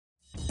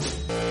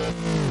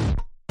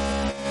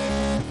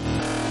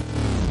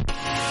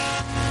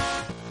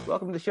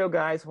Welcome to the show,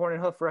 guys. Horn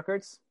and Hoof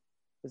Records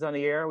is on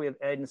the air. We have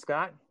Ed and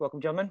Scott. Welcome,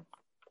 gentlemen.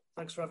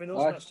 Thanks for having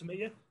us. Hi. Nice to meet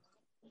you.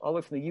 All the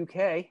way from the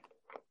UK,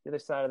 the other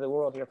side of the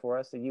world here for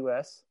us, the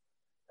US.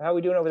 How are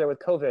we doing over there with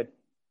COVID?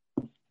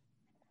 We're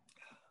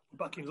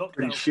back in lockdown.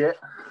 Pretty shit.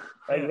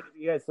 Yeah.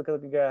 You guys look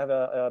like you have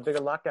a bigger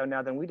lockdown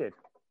now than we did.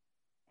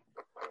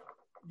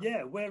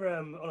 Yeah, we're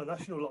on a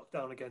national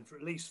lockdown again for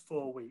at least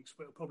 4 weeks,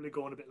 but it'll probably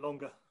go on a bit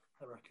longer,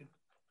 I reckon.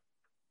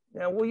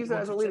 Yeah, we'll use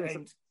that as a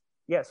lead.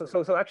 Yeah, so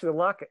actually the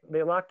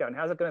lockdown,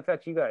 how's it going to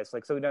affect you guys?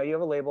 Like, so now you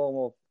have a label, and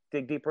we'll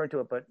dig deeper into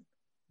it. But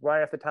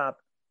right off the top,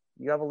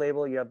 you have a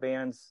label, you have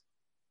bands.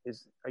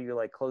 Are you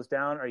like closed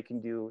down, or you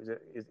can do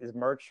is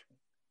merch?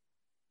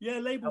 Yeah,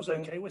 label's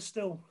okay. We're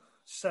still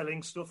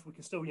selling stuff. We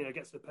can still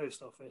get to the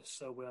post office.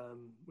 So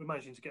we're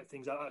managing to get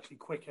things out actually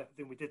quicker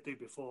than we did do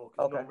before.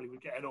 Because normally we'd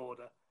get an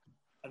order,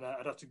 and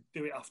I'd have to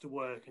do it after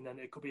work, and then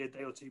it could be a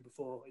day or two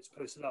before it's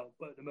posted out.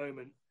 But at the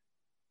moment,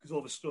 because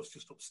all the stuff's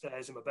just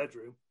upstairs in my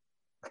bedroom,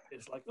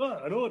 it's like,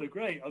 oh, an order,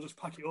 great. I'll just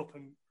pack it up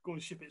and go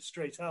and ship it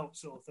straight out,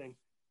 sort of thing.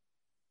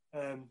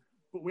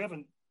 But we're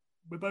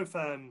both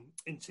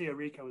in Tia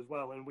Rico as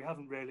well, and we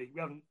haven't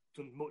done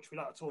much with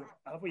that at all,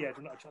 have we?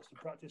 Haven't had a chance to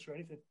practice or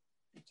anything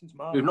since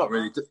March. We've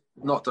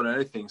not done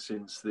anything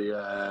since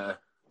the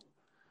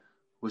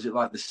was it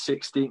like the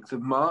 16th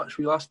of March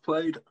we last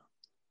played?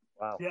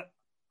 Wow. Yeah.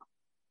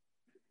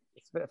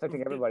 It's been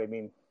affecting everybody. I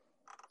mean,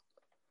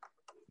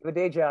 you have a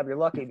day job, you're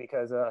lucky,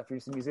 because if you're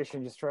just a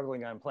musician just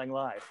struggling on playing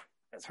live,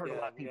 it's hurt a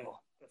lot of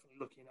people. Yeah, definitely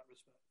lucky in that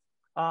respect.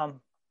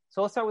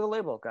 So let's start with the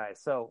label, guys.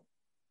 So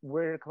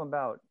where did it come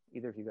about?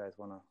 Either of you guys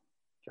want to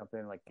jump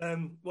in?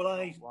 Well,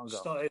 I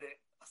started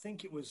it. I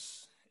think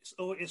it's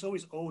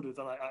always older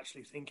than I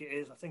actually think it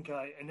is. I think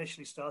I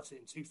initially started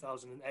in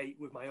 2008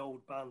 with my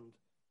old band,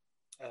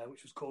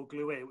 which was called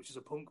Glue Ear, which is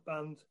a punk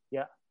band.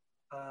 Yeah.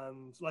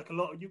 And like a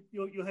lot,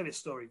 you'll hear this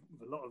story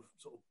with a lot of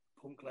sort of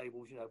punk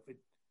labels. They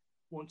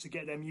want to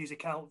get their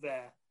music out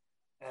there,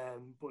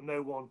 but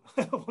no one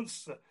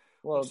wants to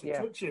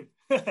touch him.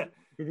 The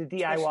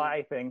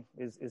DIY thing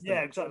is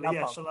exactly.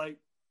 Yeah, so like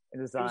it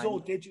was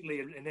all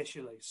digitally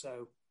initially,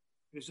 so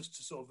it was just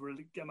to sort of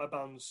really get my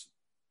band's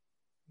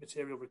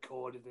material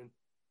recorded and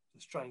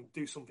just try and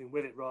do something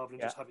with it rather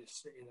than just have it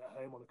sitting at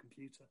home on a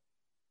computer.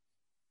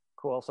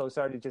 Cool. So it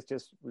started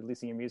just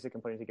releasing your music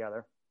and putting it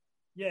together.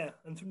 Yeah,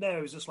 and from there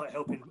it was just like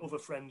helping other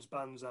friends'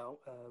 bands out,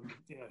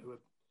 who are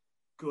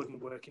good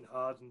and working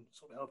hard, and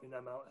sort of helping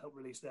them out, help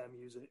release their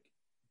music.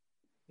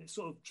 It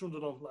sort of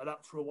trundled on like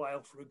that for a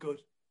while, for a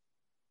good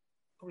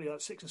probably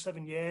like 6 or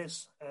 7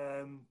 years.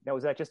 Now,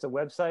 was that just a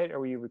website, or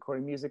were you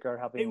recording music or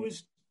helping? It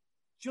was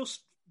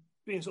just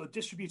being sort of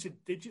distributed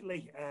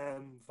digitally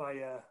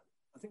via,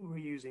 I think we were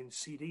using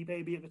CD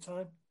Baby at the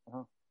time.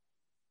 Uh-huh.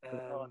 A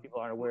lot of people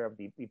aren't aware of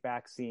the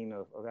back scene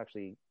of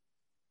actually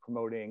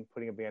promoting,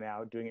 putting a band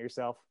out, doing it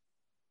yourself.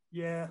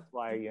 Yeah.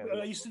 I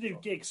used to do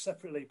gigs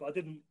separately, but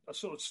I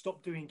sort of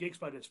stopped doing gigs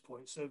by this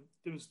point. So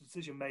there was a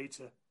decision made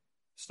to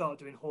start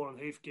doing Horn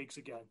and Hoof gigs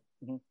again.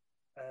 Mm-hmm.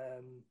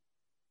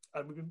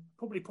 And we can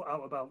probably put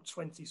out about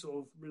 20 sort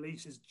of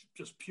releases,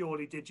 just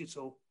purely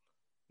digital.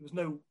 I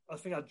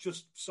think I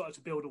just started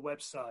to build a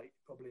website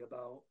probably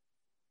about,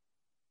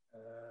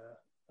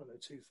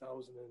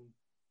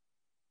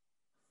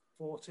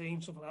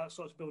 2014, something like that.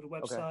 Started to build a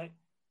website.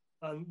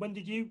 Okay. And when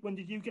did you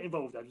get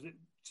involved, Ed? Was it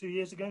 2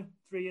 years ago?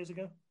 3 years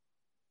ago?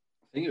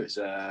 I think it was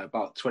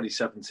about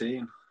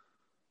 2017.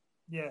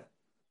 Yeah.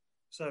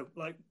 So,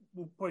 like,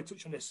 we'll probably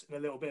touch on this in a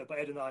little bit, but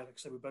Ed and I, like I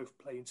said, we're both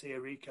playing Tia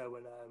Rico.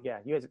 And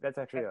you guys, that's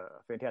actually a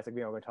fantastic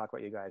video. We're going to talk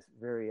about you guys.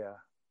 Very, I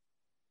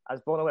was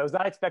blown away. I was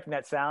not expecting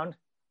that sound.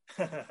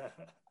 Cool.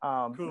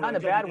 Not in a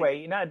bad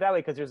way,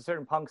 because there's a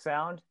certain punk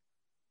sound,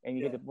 and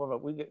you get more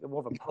of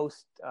a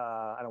post.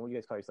 I don't know what you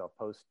guys call yourself,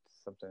 post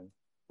something.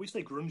 We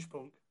say grunge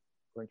punk.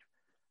 Grunge.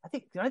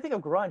 When I think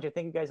of grunge, I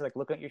think you guys are like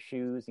looking at your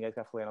shoes. And you guys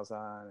got flannels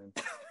on,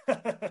 and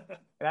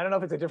I don't know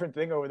if it's a different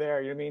thing over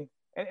there. You know what I mean?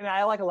 And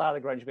I like a lot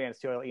of the grunge bands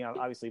too.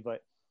 Obviously,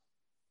 but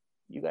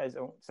you guys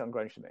don't sound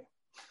grunge to me.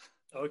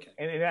 Okay.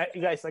 And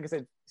you guys, like I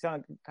said,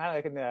 sound kind of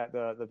like in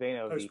the vein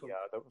of the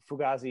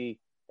Fugazi,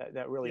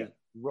 that really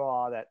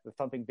raw, the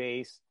thumping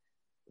bass.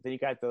 But then you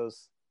got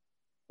those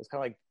kind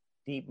of like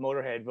deep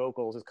Motorhead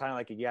vocals. It's kind of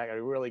like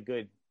a really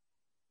good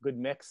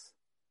mix.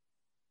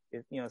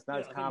 It's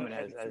not as common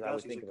as I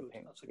would think of the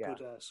Pink. That's a good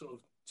sort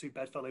of two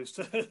bedfellows.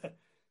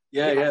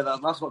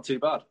 That's not too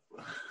bad.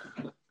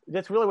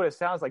 That's really what it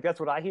sounds like. That's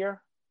what I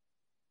hear.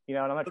 And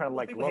I'm not trying to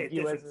like love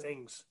you as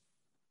things.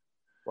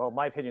 Well,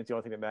 my opinion's the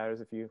only thing that matters.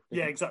 If you.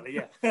 Yeah, exactly.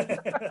 Yeah.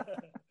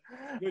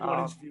 You're the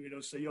one interviewing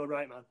us, so you're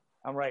right, man.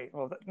 I'm right.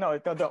 Well, no,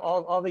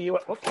 all the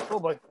U.S. Oh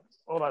boy,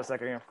 hold on a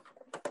second here.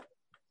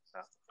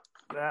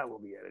 That will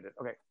be edited.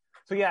 Okay.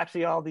 So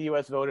actually, all the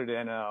U.S. voted,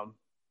 and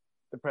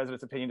the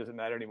president's opinion doesn't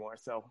matter anymore.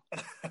 So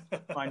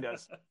mine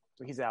does.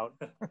 So he's out.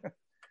 I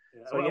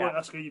won't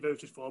ask who you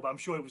voted for, but I'm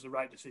sure it was the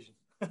right decision.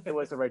 It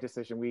was the right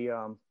decision. We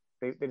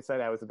they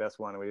decided I was the best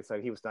one, and we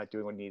decided he was not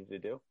doing what he needed to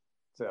do.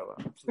 So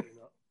absolutely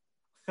not.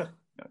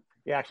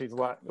 Actually, it's a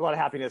lot of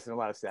happiness and a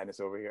lot of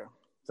sadness over here.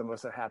 Some of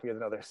us are happier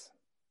than others.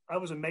 I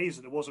was amazed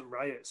that there wasn't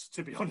riots,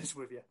 to be honest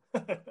with you.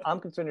 I'm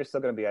concerned there's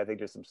still going to be, I think,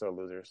 just some sort of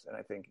losers. And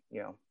I think,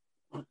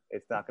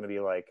 it's not going to be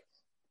like,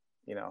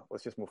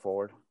 let's just move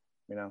forward,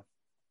 No,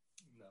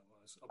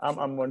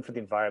 I'm one for the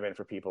environment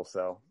for people.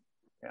 So,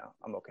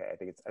 I'm okay. I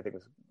think we're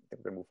going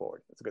to move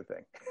forward. It's a good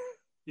thing.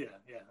 Yeah,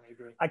 I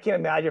agree. I can't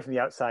imagine from the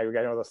outside, we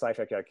got all the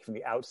sidetrack, from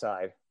the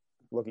outside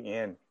looking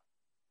in,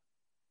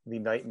 the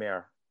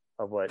nightmare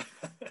of what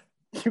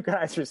you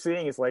guys are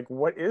seeing is like,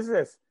 what is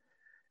this?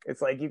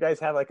 It's like you guys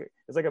have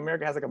it's like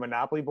America has like a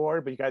Monopoly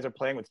board, but you guys are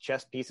playing with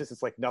chess pieces.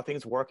 It's like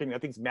nothing's working,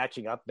 nothing's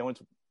matching up. No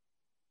one's.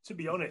 To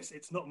be honest,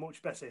 it's not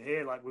much better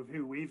here. Like with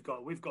who we've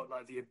got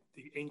like the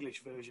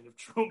English version of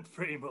Trump,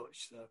 pretty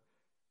much. So.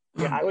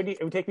 Yeah,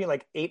 it would take me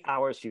like 8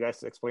 hours for you guys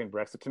to explain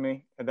Brexit to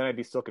me, and then I'd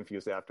be still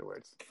confused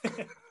afterwards.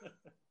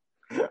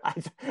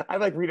 I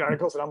like read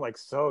articles and I'm like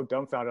so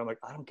dumbfounded. I'm like,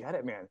 I don't get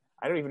it, man.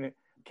 Can't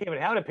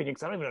even have an opinion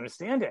because I don't even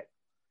understand it.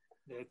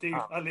 Yeah, dude,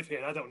 I live here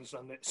and I don't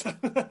understand it.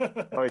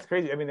 Oh, it's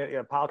crazy. I mean,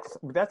 politics.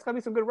 But that's gotta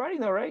be some good writing,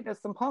 though, right?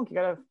 That's some punk. You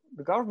gotta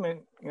the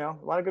government. A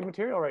lot of good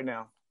material right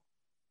now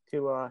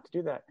to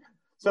do that.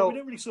 So we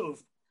don't really sort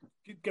of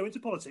go into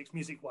politics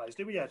music-wise,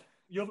 do we, Ed?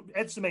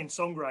 Ed's the main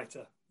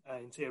songwriter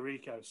in Tia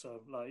Rico,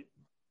 so like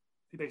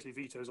he basically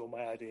vetoes all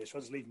my ideas. So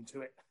I just leave him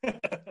to it.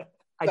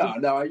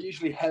 No, I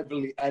usually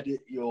heavily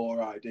edit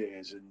your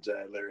ideas and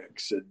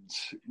lyrics and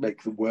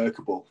make them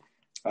workable.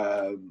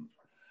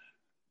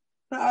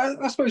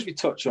 I suppose we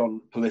touch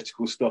on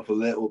political stuff a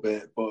little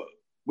bit, but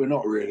we're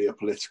not really a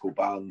political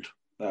band.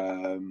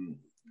 I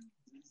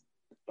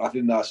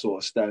think that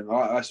sort of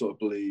I sort of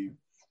believe,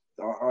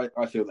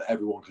 I feel that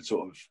everyone can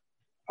sort of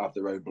have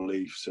their own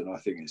beliefs, and I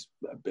think it's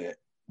a bit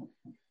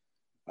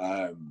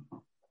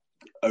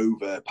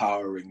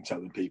overpowering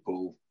telling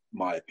people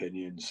my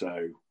opinion,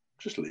 so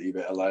just leave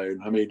it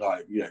alone. I mean,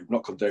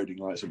 not condoning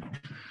like some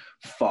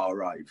far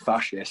right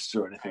fascists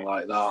or anything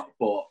like that,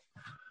 but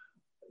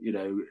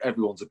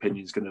everyone's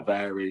opinion is going to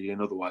vary,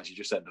 and otherwise you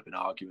just end up in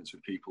arguments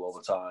with people all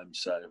the time.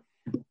 So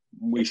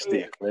we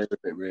steer clear of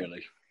it,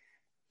 really.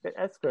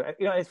 That's good.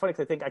 It's funny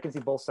because I think I can see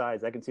both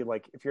sides. I can see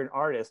like if you're an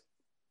artist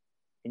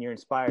and you're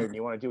inspired and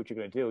you want to do what you're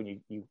going to do, and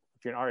you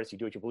if you're an artist, you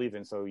do what you believe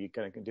in, so you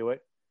kind of can do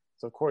it.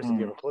 So of course, if you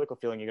have a political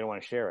feeling, you're going to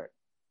want to share it.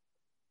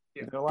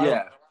 Yeah. You know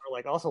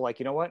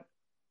what?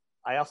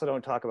 I also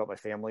don't talk about my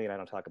family and I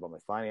don't talk about my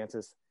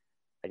finances.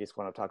 I just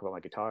want to talk about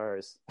my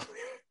guitars.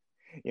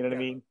 You know what I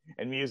mean?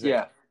 And music.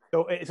 Yeah.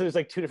 So there's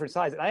like two different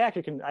sides. And I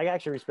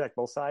actually respect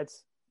both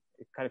sides.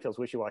 It kind of feels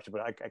wishy-washy,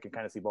 but I can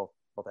kind of see both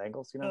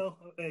angles, No,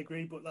 I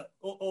agree. But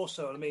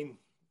also, I mean,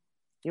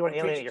 you want to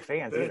alienate your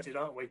fans,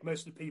 aren't we?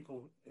 Most of the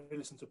people who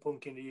listen to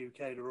punk in the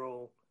UK, they're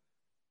all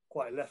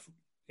quite left.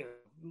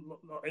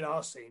 Not in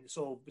our scene. It's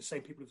all the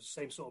same people with the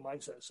same sort of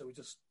mindset. So we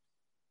just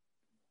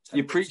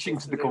you're preaching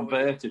to the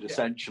converted,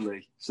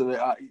 essentially. So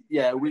that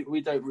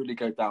we don't really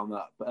go down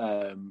that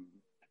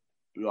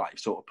like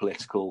sort of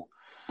political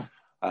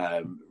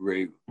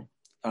route.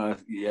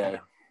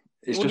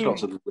 It's just not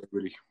something we're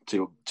really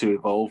to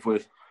evolve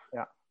with.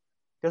 Yeah,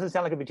 doesn't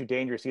sound like it'd be too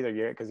dangerous either,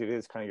 because it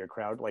is kind of your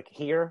crowd. Like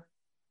here,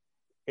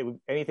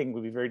 anything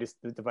would be very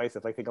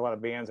divisive. I think a lot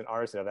of bands and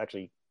artists that have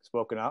actually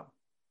spoken up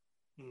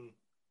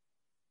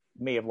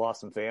may have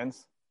lost some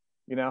fans,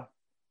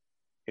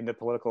 in the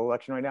political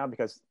election right now,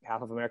 because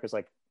half of America is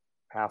like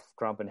half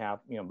Trump and half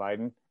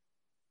Biden.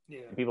 Yeah,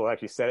 and people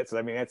actually said it. So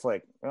I mean, it's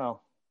like,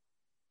 well,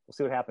 we'll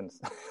see what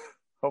happens.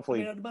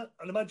 Hopefully,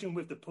 I'd imagine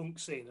with the punk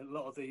scene, a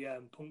lot of the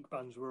punk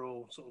bands were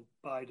all sort of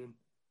Biden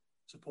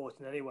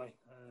supporting anyway.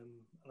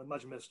 I'd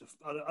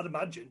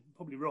imagine,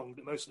 probably wrong,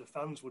 that most of the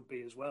fans would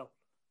be as well.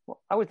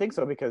 Well, I would think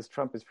so, because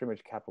Trump is pretty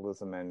much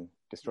capitalism and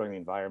destroying the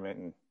environment,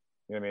 and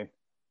you know what I mean.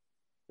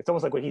 It's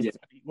almost like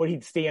what he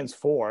stands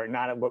for,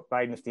 not what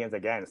Biden stands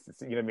against.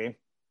 It's, you know what I mean?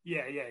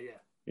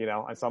 Yeah.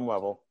 On some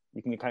level,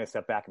 you can kind of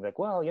step back and be like,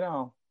 well, I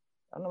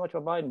don't know much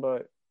about Biden,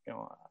 but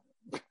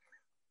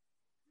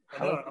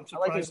I'm surprised. I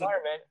like the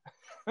environment.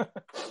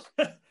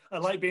 I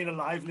like being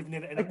alive, living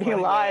in it. Being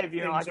alive,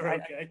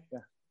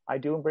 I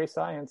do embrace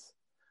science.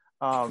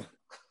 I'm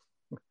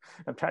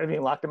tired of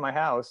being locked in my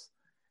house.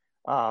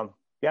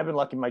 I've been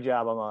lucky in my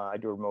job. I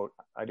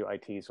do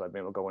IT, so I've been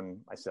able to go in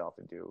myself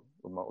and do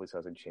remotely, so it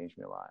hasn't changed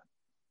me a lot.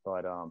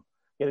 But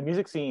the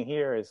music scene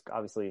here is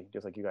obviously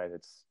just like you guys.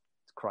 It's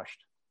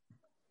crushed.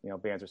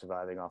 Bands are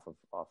surviving off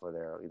of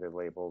their either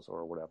labels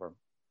or whatever.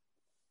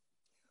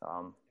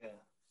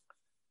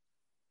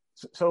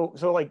 So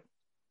like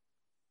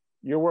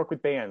your work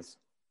with bands,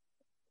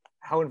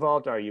 how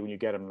involved are you when you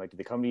get them? Like, do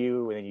they come to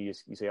you and then you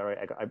say, all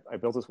right, I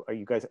built this.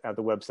 You guys have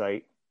the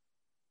website.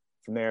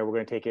 From there, we're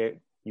going to take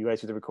it. You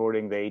guys do the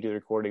recording. They do the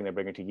recording. They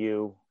bring it to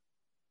you.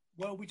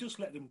 Well, we just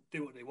let them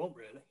do what they want,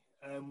 really.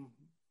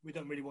 We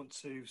don't really want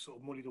to sort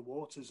of muddy the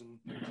waters and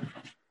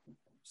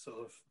sort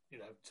of,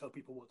 tell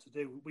people what to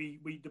do.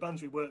 The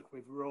bands we work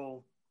with,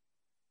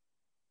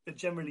 they're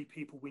generally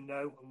people we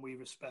know and we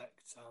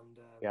respect, and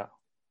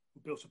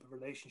we built up a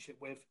relationship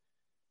with.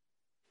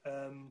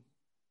 And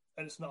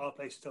it's not our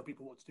place to tell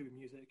people what to do with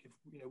music.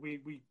 If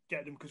we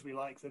get them because we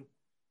like them.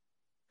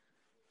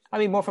 I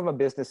mean, more from a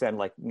business end,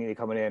 like me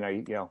coming in. Are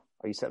you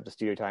set up the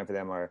studio time for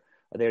them, or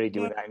are they already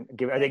doing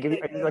that? Are they giving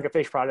like a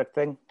finished product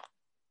thing?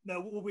 No,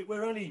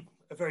 we're only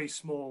a very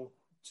small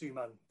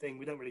 2-man thing.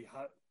 We don't really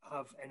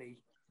have any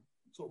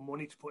sort of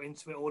money to put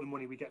into it. All the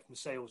money we get from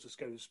sales just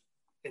goes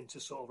into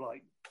sort of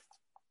like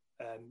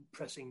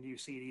pressing new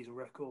CDs and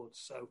records.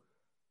 So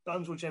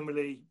bands will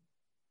generally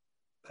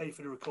pay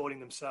for the recording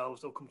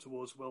themselves. They'll come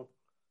towards. We'll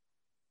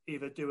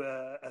either do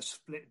a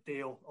split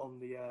deal on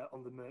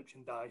the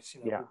merchandise.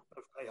 We'll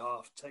both pay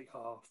half, take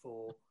half,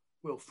 or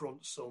we'll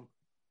front some,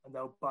 and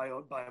they'll buy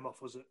them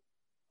off us at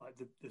like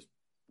the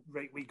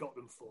rate we got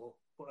them for,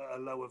 but at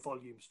a lower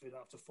volume, so they don't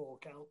have to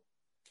fork out.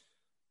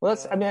 Well,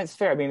 that's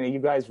fair. I mean, you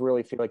guys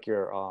really feel like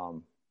you're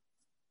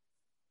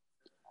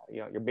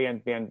you're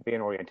band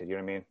oriented. You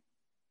know what I mean?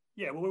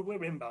 Yeah, well,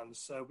 we're in bands,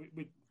 so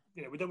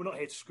we're not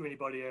here to screw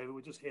anybody over.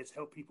 We're just here to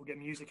help people get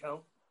music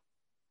out.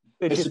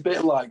 It's a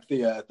bit like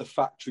the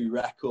factory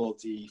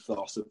records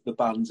ethos of the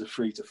bands are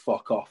free to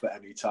fuck off at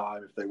any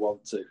time if they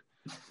want to.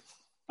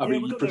 I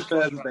mean, you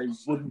prefer that they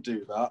wouldn't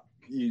do that,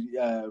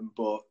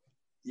 but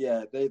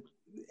yeah,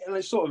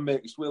 it's sort of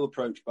mixed. We'll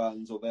approach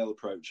bands or they'll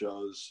approach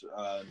us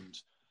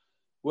and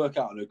work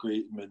out an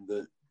agreement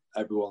that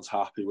everyone's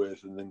happy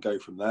with, and then go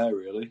from there.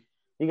 Really,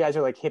 you guys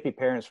are like hippie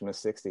parents from the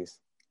 '60s.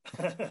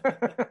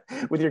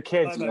 With your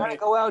kids,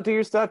 go out, do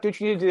your stuff, do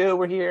what you need to do.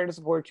 We're here to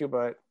support you,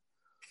 but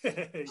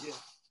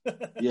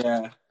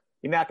yeah,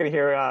 you're not going to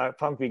hear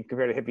punk being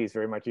compared to hippies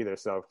very much either.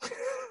 So,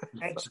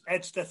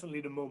 Ed's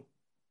definitely the mum.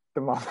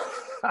 The mom.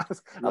 I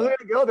was going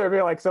to go there and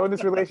be like, so in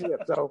this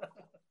relationship, so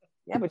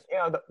yeah, but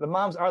the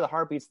moms are the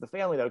heartbeats of the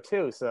family though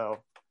too. So,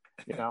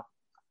 you got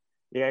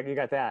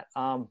that.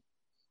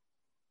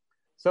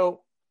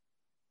 So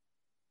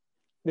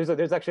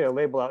there's actually a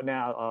label out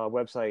now, a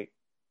website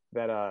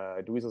that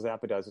Dweezil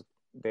Zappa does.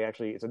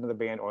 It's another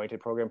band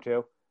oriented program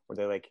too, where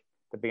they like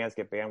the bands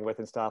get bandwidth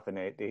and stuff, and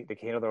they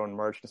handle their own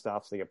merch and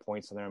stuff, so they get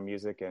points on their own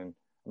music. And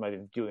I'm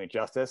not doing it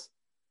justice,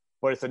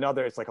 but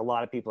it's like a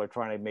lot of people are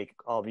trying to make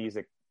all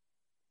music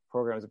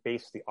programs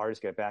based the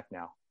artist get back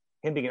now.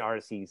 Him being an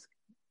artist, he's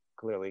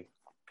clearly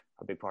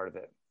a big part of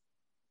it.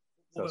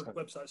 So what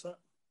website's that?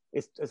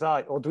 It's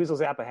Dweezil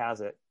Zappa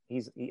has it.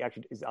 He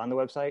actually is on the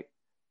website.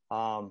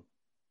 I'll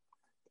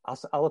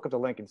look up the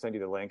link and send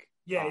you the link.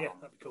 Yeah, that'd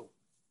be cool.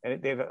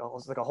 And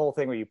it's like a whole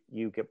thing where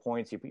you get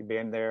points, you put your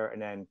band there,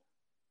 and then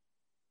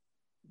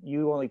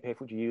you only pay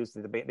for what you use.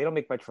 They don't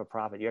make much for a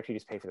profit. You actually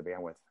just pay for the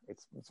bandwidth.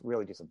 It's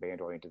really just a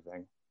band-oriented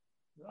thing.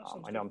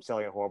 I know I'm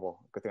selling it horrible.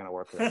 Good thing I don't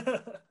work for it.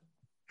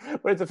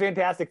 But it's a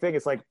fantastic thing.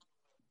 It's like,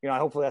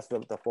 hopefully that's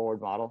the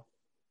forward model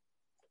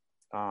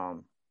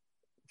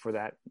for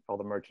that, all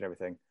the merch and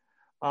everything.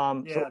 I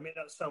mean,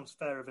 that sounds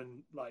fairer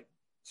than like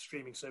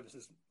streaming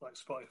services like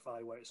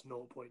Spotify, where it's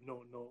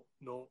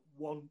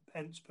 0.0001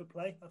 pence per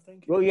play, I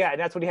think. Well, yeah, and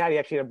that's what he had. He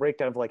actually had a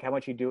breakdown of like how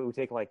much you do. It would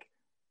take like,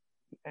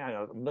 I don't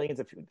know, millions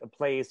of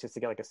plays just to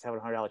get like a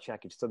 $700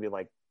 check. You'd still be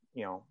like,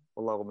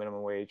 below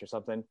minimum wage or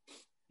something.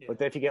 Yeah. But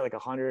then if you get like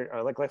 100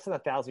 or like 1,000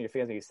 of your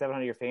fans, maybe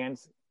 700 of your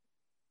fans,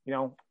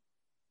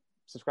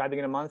 subscribing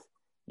in a month,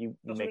 you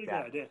make really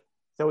that. Good idea.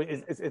 So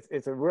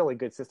it's a really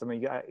good system.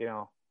 And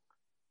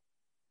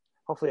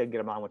hopefully I can get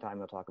them on one time.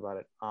 They'll talk about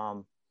it.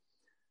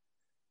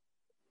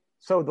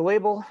 So the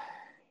label,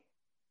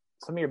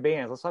 some of your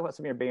bands. Let's talk about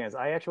some of your bands.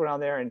 I actually went on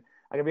there, and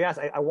I can be honest,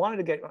 I wanted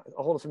to get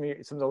a hold of some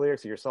of the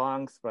lyrics of your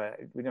songs, but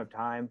we didn't have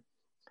time.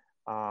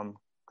 I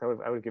would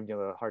have given you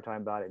a hard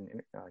time about it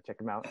and check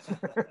them out.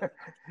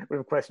 Would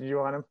have questioned you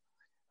on them.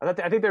 I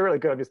think they're really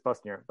good. I'm just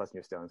busting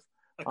your stones.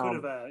 I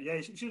could have.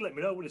 You should let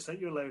me know. I would have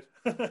sent you a load.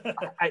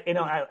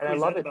 I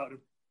love it.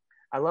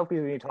 I love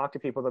because when you talk to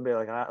people, they'll be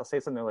like, I'll say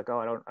something like, "Oh,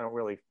 I don't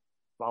really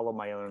follow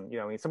my own."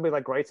 Somebody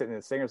like writes it, and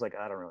the singer's like,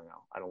 "I don't really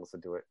know. I don't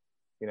listen to it."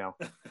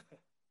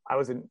 I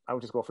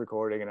would just go off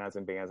recording, and I was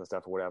in bands and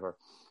stuff or whatever.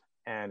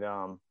 And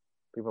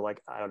people are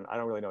like, I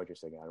don't really know what you're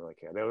singing. I don't really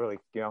care. They really,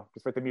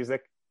 just put the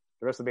music.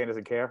 The rest of the band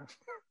doesn't care.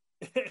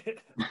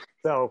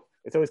 So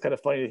it's always kind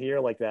of funny to hear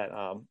like that,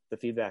 the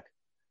feedback.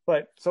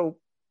 But so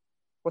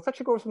let's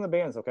actually go over some of the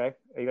bands, okay?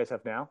 You guys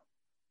have now.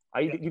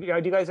 Do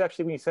you guys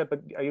actually, when you said,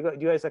 but do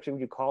you guys actually,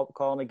 would you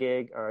call in a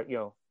gig or,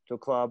 to a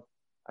club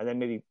and then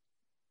maybe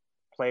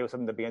play with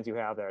some of the bands you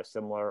have that are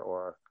similar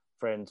or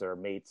friends or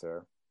mates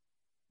or?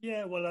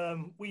 Yeah,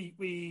 well,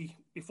 we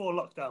before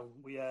lockdown,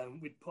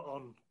 we'd put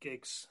on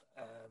gigs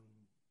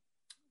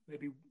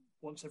maybe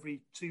once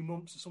every 2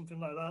 months or something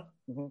like that.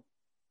 Mm-hmm.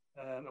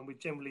 And we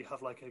generally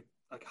have like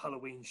a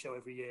Halloween show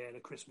every year and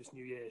a Christmas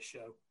New Year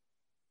show.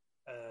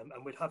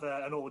 And we'd have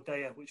an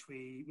all-dayer, which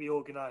we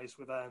organised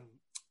with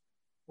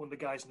one of the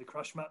guys in the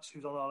Crash Mats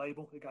who's on our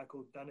label, a guy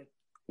called Danny.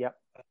 Yep.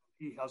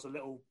 He has a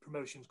little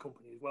promotions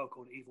company as well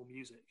called Evil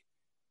Music.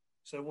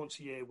 So once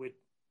a year we'd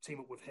team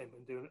up with him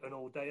and do an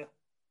all-dayer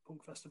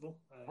punk festival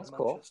in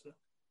Manchester.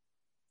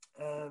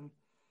 Cool.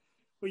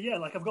 But yeah,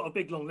 like I've got a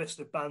big long list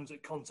of bands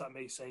that contact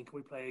me saying, can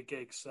we play a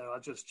gig? So I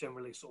just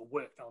generally sort of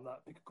work down that,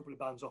 pick a couple of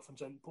bands off and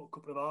then put a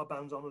couple of our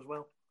bands on as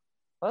well.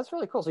 Well, that's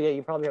really cool. So yeah,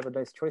 you probably have a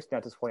nice choice now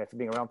at this point after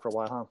being around for a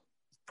while, huh?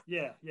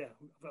 Yeah.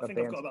 I think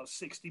I've got about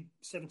 60,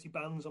 70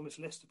 bands on this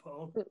list to put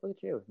on. Look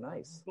at you,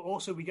 nice. But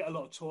also we get a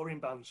lot of touring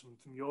bands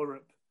from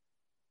Europe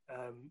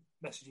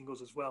messaging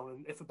us as well.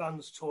 And if a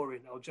band's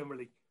touring, I'll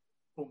generally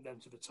bump them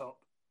to the top.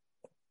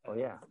 Oh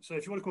yeah. So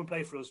if you want to come and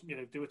play for us,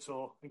 do a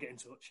tour and get in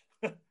touch.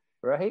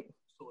 Right.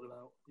 Sort them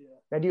out. Yeah.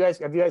 Now, have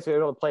you guys been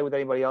able to play with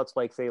anybody else,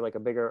 like say like a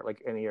bigger,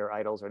 like any of your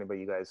idols or anybody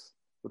you guys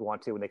would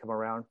want to when they come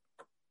around?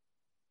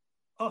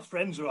 Our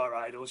friends are our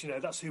idols.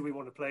 That's who we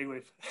want to play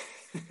with.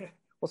 Well,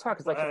 it's hard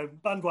because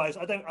band-wise,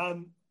 I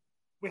don't.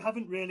 We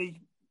haven't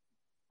really.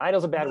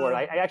 Idol's a bad word.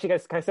 I actually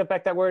can I step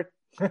back that word?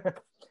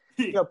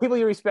 People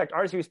you respect,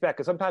 artists you respect,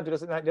 because sometimes it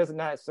doesn't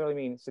necessarily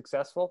mean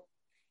successful.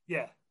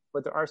 Yeah.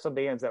 But there are some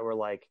bands that were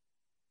like,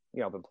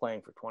 been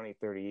playing for 20,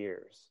 30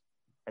 years,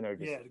 and they're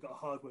just they've got a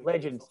hard work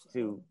legends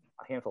to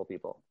a handful of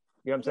people.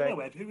 You know what I'm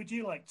saying? Ed, who would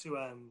you like to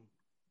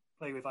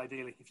play with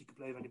ideally if you could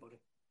play with anybody?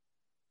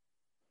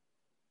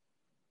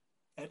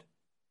 Ed?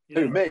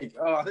 Who, me?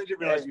 Oh, I didn't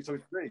realize you were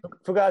talking to me.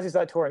 Fugazi's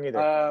not touring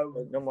either.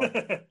 No more.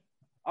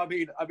 I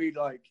mean,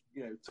 like,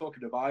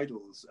 talking of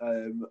idols,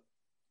 I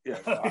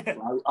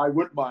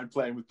wouldn't mind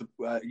playing with the,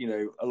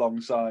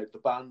 alongside the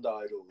band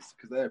idols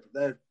because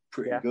they're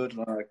pretty good,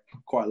 and I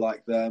quite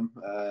like them.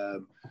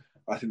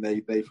 I think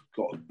they've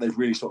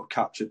really sort of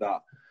captured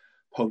that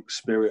punk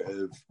spirit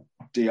of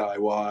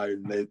DIY,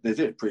 and they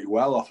did pretty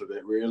well off of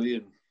it,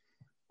 really,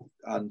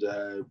 and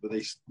but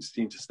they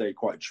seem to stay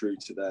quite true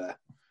to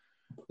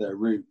their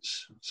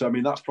roots. So I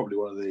mean, that's probably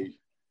one of the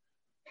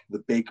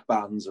big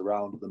bands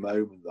around at the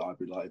moment that I'd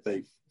be like, if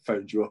they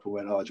phoned you up and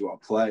went, "Oh, do you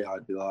want to play?"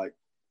 I'd be like,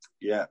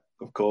 "Yeah,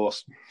 of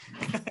course."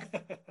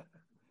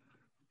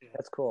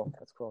 That's cool.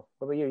 What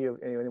about you?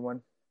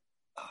 Anyone?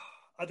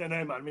 I don't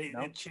know, man. I mean,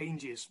 it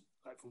changes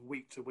like from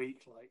week to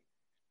week. Like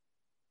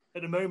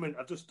at the moment,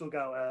 I've just dug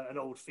out an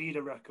old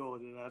Feeder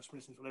record, and I've just been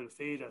listening to a load of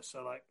Feeder.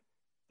 So like,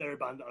 they're a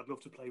band that I'd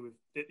love to play with.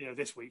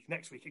 This week,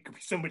 next week, it could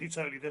be somebody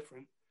totally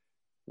different.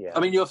 Yeah.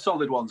 I mean, your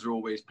solid ones are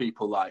always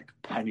people like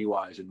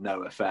Pennywise and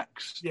NoFX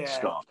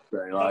stuff.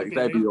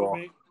 They'd be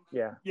your.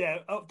 Yeah,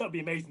 that'd be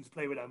amazing to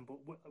play with them, but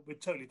we're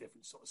totally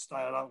different sort of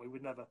style, aren't we?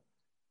 We'd never.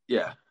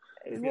 Yeah.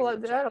 Well, I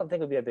don't think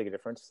it'd be a big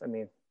difference. I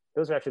mean,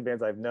 those are actually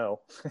bands I know,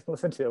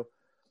 listen to,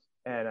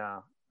 and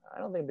I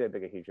don't think it'd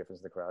be a huge difference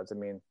in the crowds. I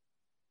mean,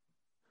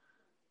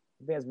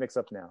 bands mix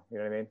up now. You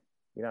know what I mean?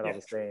 You're not all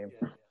the same.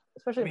 Yeah.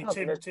 Especially,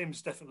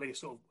 Tim's definitely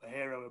sort of a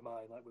hero of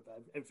mine. Like with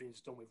everything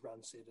he's done with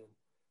Rancid and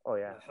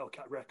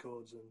Hellcat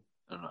Records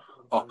and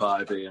Op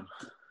Ivy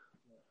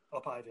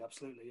Op Ivy,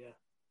 absolutely, yeah.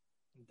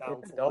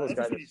 All those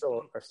guys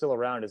are still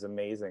around is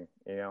amazing,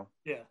 Yeah,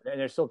 and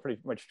they're still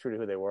pretty much true to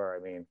who they were. I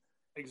mean,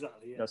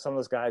 exactly. Yeah. Some of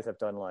those guys have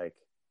done like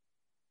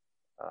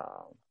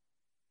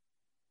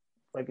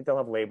they'll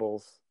have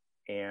labels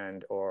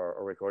and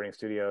or recording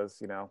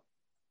studios.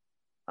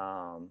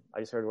 I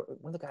just heard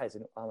one of the guys,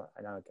 I'm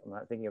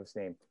not thinking of his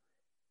name,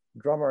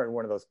 drummer in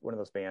one of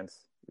those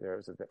bands. There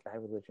was a Guy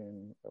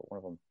Religion, or one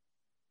of them.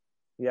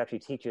 He actually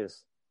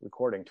teaches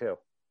recording too.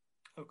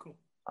 Oh, cool.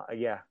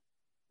 Yeah.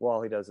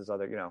 While he does his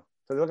other, So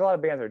there's a lot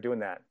of bands that are doing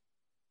that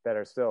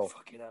are still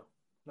fucking hell.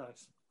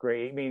 Nice.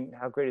 Great. I mean,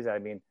 how great is that? I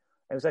mean,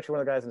 it was actually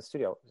one of the guys in the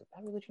studio. Was it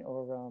Bad Religion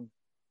or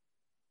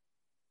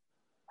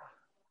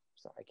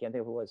sorry, I can't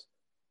think of who it was. If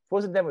it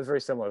wasn't them, it was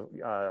very similar.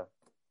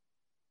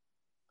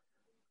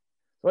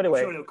 So anyway,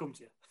 I'm sure it'll come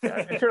to you.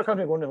 I'm sure it'll come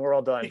to me when we're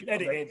all done.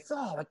 Edit in.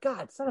 Oh my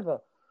God, son of a.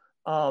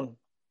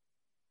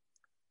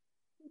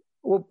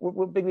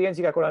 What big bands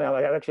you got going on now?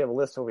 I actually have a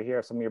list over here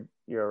of some of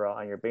your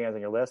on your bands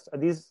on your list. Are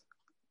these,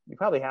 you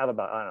probably have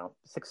about, I don't know,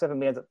 6-7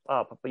 bands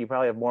up, but you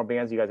probably have more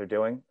bands you guys are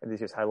doing. Are these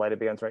just highlighted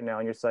bands right now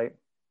on your site?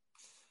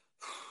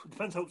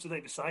 Depends how up to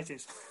date the site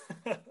is.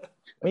 I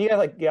mean, you got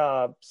like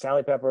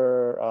Sally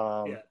Pepper,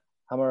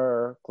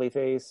 Hummer,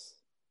 Clayface,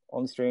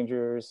 Only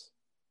Strangers,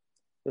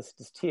 this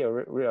Tio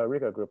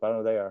Rico group. I don't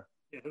know who they are.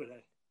 Yeah, who are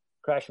they?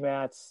 Crash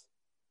Mats,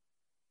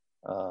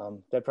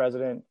 Dead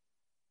President,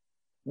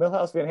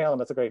 Millhouse Van Halen.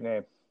 That's a great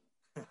name.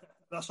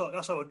 That's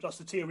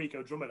the Tio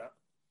Rico drummer. That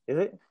is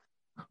it?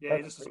 Yeah,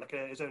 he just does like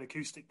his own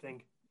acoustic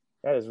thing.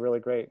 That is really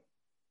great.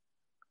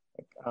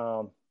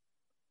 So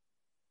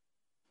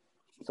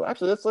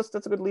actually, that's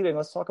a good lead in.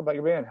 Let's talk about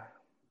your band.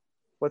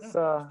 Let's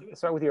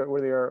start with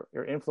your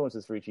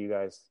influences for each of you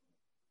guys.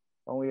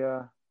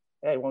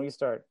 Ed, why don't you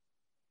start?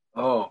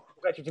 Oh,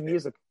 what got you to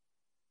music?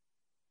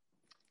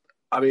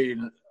 I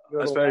mean,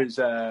 I suppose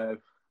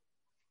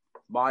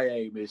my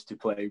aim is to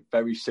play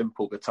very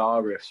simple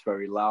guitar riffs,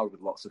 very loud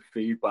with lots of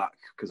feedback,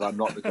 because I'm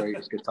not the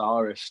greatest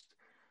guitarist.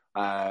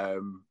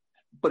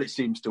 But it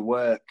seems to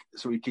work.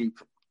 So we keep.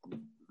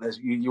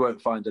 You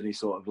won't find any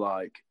sort of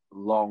like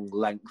long,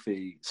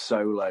 lengthy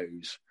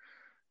solos.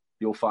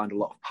 You'll find a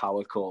lot of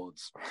power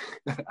chords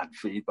and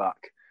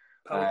feedback.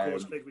 Power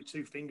chords played with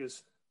 2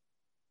 fingers.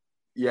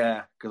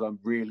 Yeah, because I'm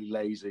really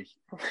lazy.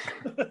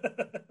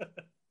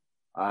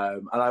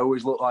 And I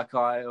always look like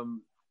I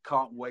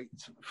can't wait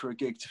for a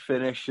gig to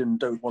finish and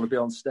don't want to be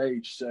on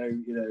stage. So,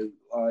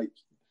 like,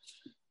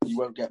 you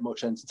won't get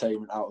much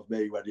entertainment out of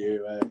me when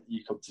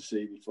you come to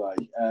see me play.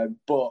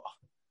 But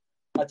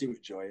I do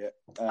enjoy it.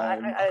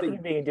 I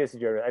think being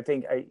disingenuous. I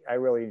think I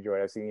really enjoy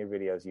it. I've seen your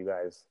videos. You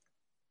guys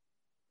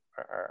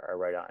are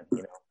right on. You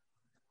know,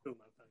 Cool,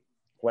 man,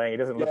 playing. It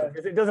doesn't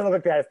look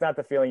like that. It's not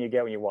the feeling you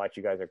get when you watch.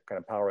 You guys are kind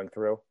of powering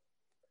through.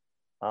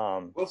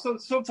 Well,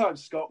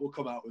 sometimes Scott will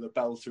come out with a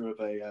belter of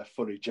a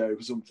funny joke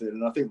or something,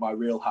 and I think my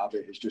real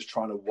habit is just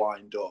trying to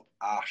wind up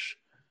Ash,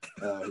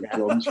 who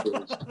drums for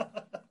us,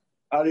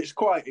 and it's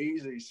quite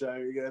easy.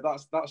 So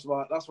that's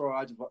where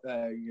I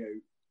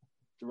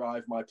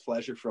derive my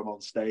pleasure from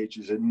on stage,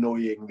 is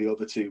annoying the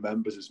other two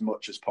members as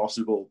much as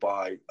possible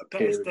by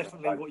appearing. That is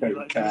definitely what you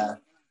like doing.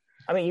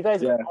 I mean, you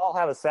guys all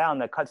have a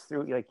sound that cuts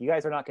through. Like, you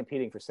guys are not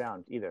competing for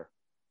sound either.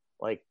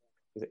 Like,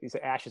 you say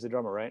Ash is a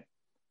drummer, right?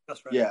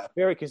 That's right. Yeah.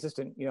 Very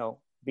consistent,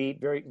 beat,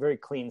 very, very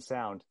clean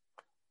sound.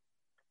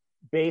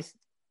 Bass,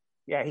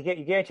 yeah,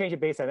 you can't change a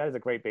bass sound. That is a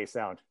great bass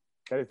sound.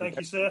 Thank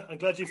you, sir. I'm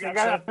glad you think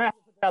so. I got it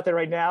out there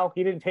right now.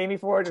 He didn't pay me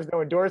for it. There's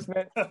no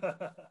endorsement.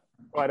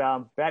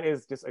 But that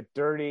is just a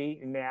dirty,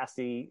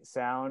 nasty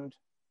sound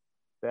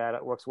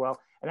that works well.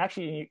 And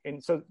actually,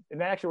 that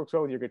actually works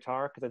well with your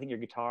guitar, because I think your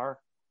guitar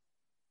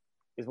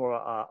is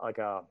more like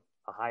a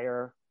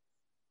higher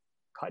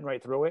cutting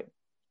right through it.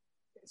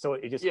 So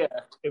it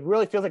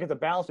really feels like it's a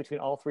balance between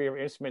all three of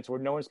your instruments, where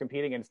no one's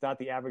competing, and it's not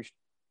the average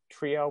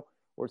trio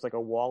where it's like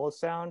a wall of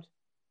sound.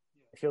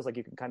 It feels like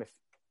you can kind of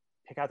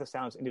pick out the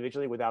sounds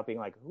individually without being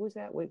like, who is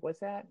that? Wait, what's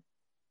that?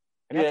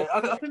 And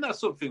I think that's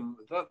something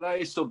that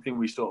is something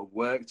we sort of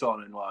worked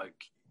on, and like,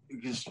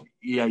 because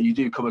you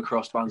do come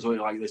across bands where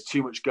like there's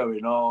too much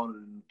going on,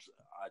 and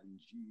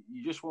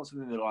you just want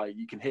something that like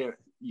you can hear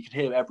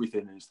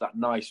everything, and it's that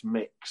nice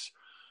mix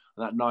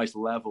and that nice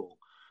level.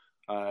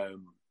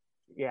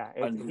 You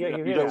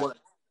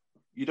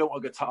don't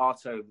want a guitar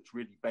tone that's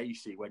really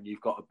bassy when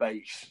you've got a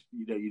bass.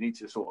 You need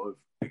to sort of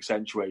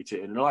accentuate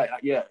it, and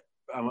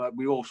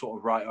we all sort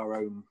of write our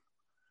own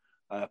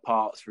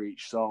parts for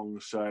each song.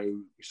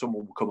 So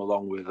someone will come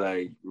along with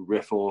a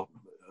riff, or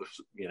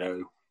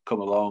come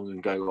along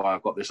and go, oh,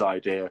 I've got this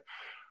idea,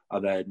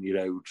 and then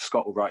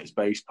Scott will write his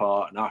bass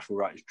part, and Ash will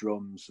write his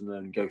drums, and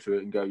then go through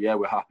it and go, yeah,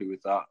 we're happy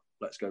with that.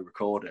 Let's go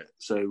record it.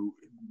 So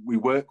we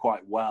work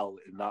quite well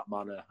in that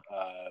manner.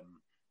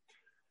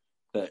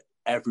 That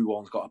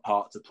everyone's got a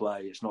part to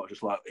play. It's not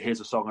just like, here's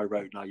a song I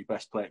wrote, now you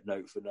best play it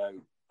note for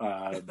note.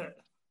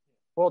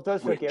 Well, it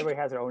does feel like everybody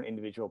has their own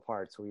individual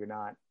parts, where you're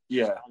not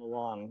all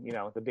along,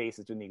 the bass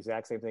is doing the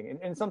exact same thing.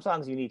 And some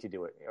songs you need to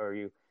do it, or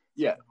it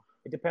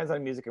depends on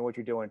the music and what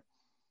you're doing.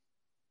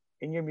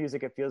 In your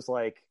music, it feels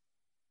like,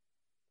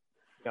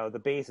 the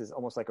bass is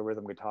almost like a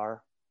rhythm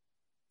guitar.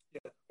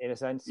 Yeah. In a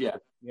sense. Yeah.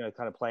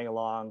 Kind of playing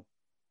along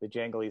the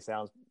jangly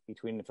sounds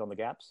between the fill in the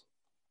gaps.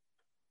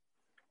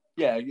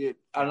 Yeah,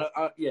 and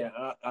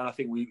I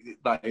think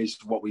that is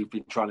what we've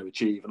been trying to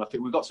achieve, and I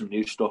think we've got some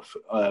new stuff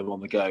on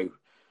the go.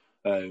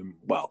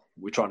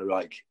 We're trying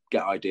to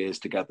get ideas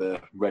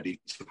together, ready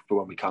for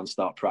when we can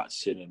start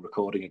practicing and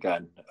recording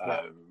again.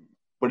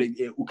 But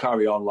it will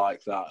carry on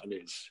like that, and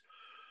it's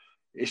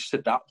just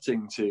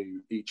adapting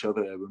to each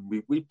other.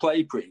 And we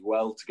play pretty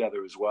well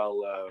together as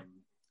well.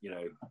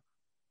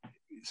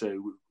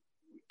 So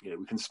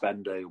we can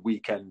spend a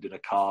weekend in a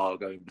car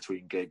going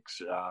between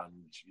gigs,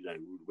 and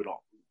we're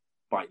not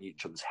biting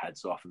each other's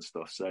heads off and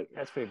stuff. So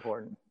that's pretty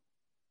important.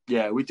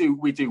 Yeah, we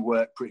do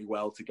work pretty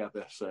well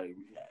together. So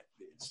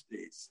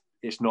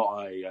it's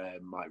not a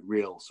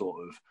real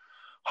sort of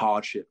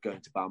hardship going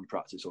to band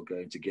practice or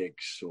going to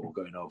gigs or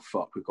going, oh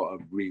fuck, we've got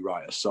to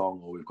rewrite a song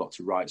or we've got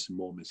to write some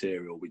more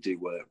material. We do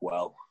work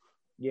well.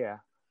 Yeah.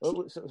 So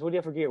what do you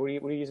have for gear? What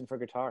are you using for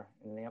guitar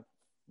and the amp,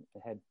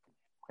 the head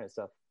kind of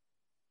stuff?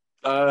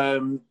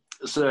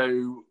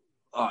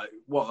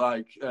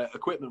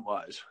 Equipment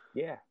wise?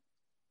 Yeah,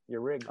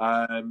 your rig.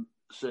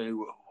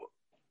 So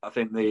I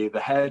think the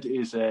head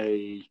is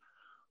a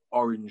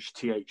Orange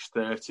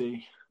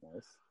TH30.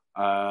 Nice.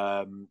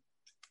 I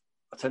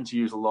tend to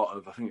use a lot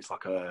of, I think it's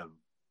like a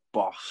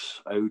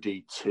Boss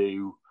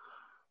OD2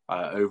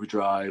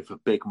 overdrive, a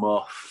big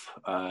muff,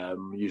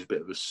 use a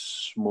bit of a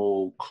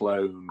small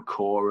clone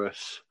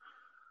chorus.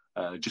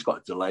 Just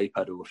got a delay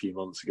pedal a few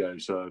months ago,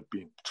 so I've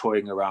been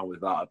toying around with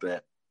that a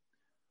bit.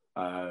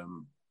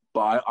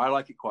 But I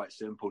like it quite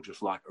simple,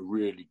 just like a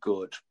really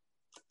good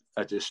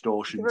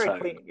distortion tone.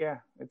 Clean. Yeah,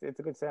 it's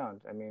a good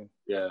sound. I mean,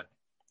 yeah,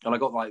 and I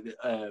got I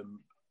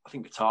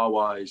think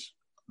guitar-wise,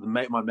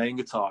 my main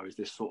guitar is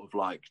this sort of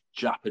like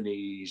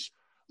Japanese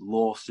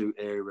lawsuit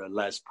era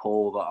Les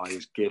Paul that I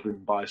was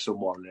given by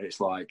someone, and it's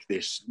like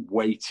this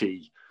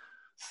weighty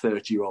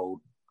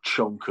 30-year-old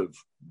chunk of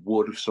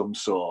wood of some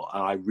sort,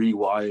 and I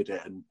rewired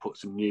it and put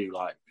some new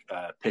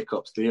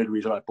pickups. The only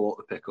reason I bought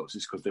the pickups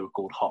is because they were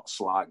called Hot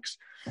Slags.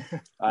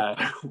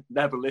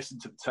 Never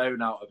listened to the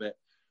tone out of it,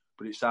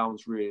 but it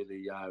sounds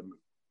really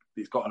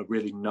it's got a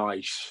really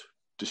nice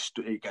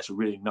it gets a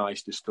really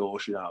nice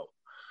distortion out.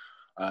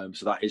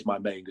 So that is my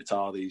main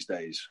guitar these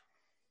days.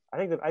 I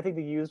think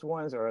the used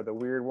ones or the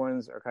weird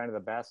ones are kind of the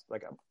best.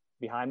 Like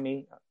behind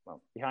me,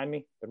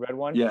 the red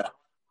one. Yeah,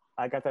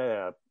 I got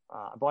that.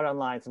 I bought it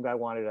online. Some guy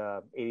wanted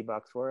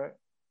 $80 for it.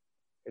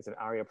 It's an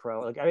Aria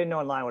Pro. Like I didn't know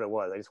online what it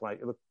was. I just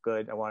wanted it looked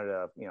good. I wanted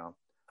a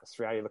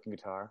Stradivar looking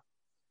guitar.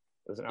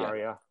 It was an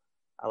Aria.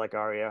 I like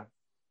Aria.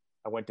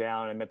 I went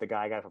down and met the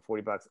guy. I got it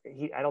for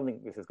 $40. I don't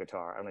think this is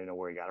guitar. I don't even know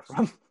where he got it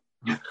from.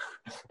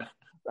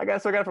 I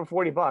got it for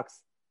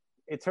 $40.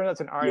 It turns out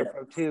it's an Aria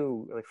Pro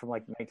 2, like from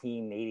like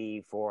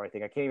 1984, I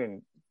think. I can't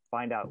even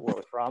find out where it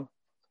was from.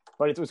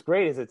 But it was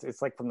great.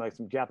 It's like from like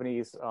some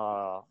Japanese,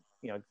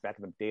 back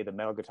in the day, the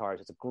metal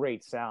guitars. It's a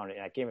great sound,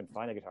 and I can't even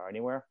find the guitar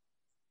anywhere.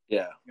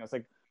 Yeah, it's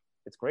like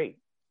it's great.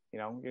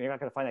 You're not going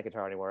to find that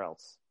guitar anywhere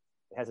else.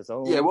 It has its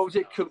own. Yeah, what was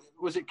it?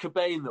 Was it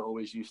Cobain that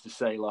always used to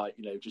say, like,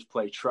 just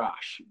play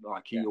trash?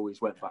 Like he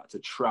always went back to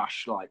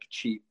trash, like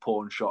cheap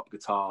pawn shop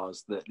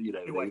guitars that he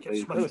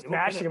was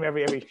smashing them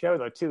every show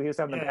though too. He was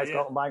having the guys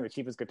go out and buying the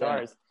cheapest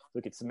guitars so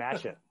we could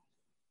smash it.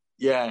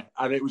 Yeah,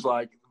 and it was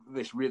like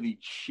this really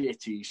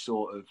shitty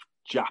sort of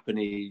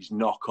Japanese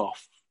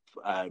knockoff.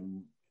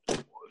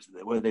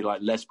 Were they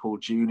like Les Paul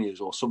Juniors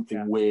or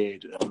something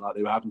weird? And like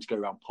they were having to go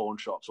around pawn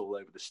shops all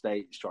over the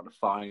States trying to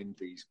find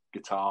these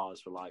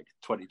guitars for like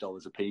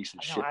 $20 a piece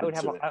and ship them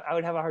to it. I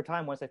would have a hard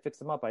time once I fixed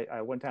them up.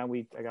 I one time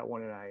I got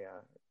one and I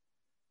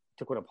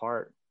took one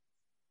apart,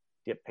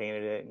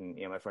 painted it, and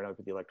my friend would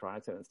put the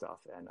electronics in and stuff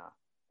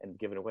and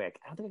give it away.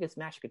 I don't think I could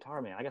smash a guitar,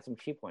 man. I got some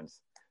cheap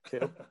ones too. I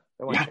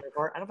don't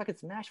know if I could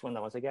smash one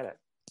though once I get it.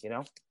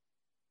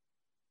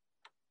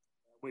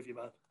 With you,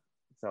 man.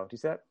 So do you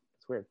see that?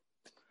 It's weird.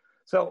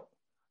 So,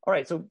 all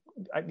right. So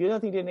the other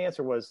thing you didn't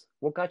answer was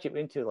what got you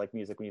into like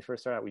music when you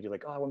first started out? Were you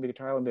like, I want to be a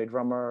guitar, I want to be a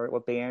drummer?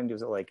 What band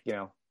was it like?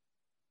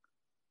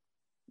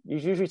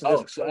 Usually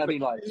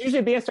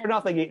bands starting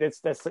off like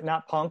that's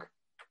not punk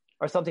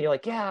or something. You're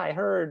like, yeah, I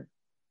heard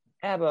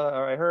ABBA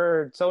or I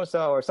heard so and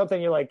so or something.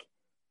 You're like,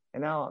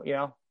 and now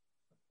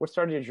what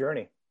started your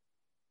journey?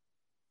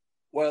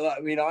 Well, I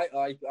mean,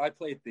 I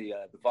played the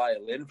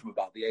violin from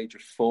about the age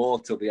of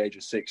 4 till the age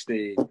of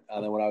 16,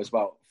 and then when I was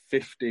about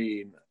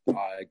 15,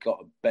 I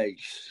got a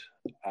bass.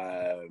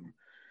 I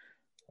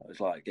was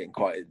like getting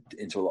quite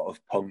into a lot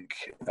of punk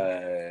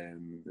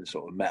and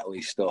sort of metal-y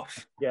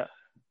stuff. Yeah.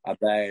 And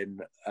then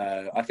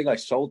I think I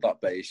sold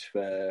that bass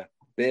for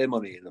beer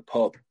money in the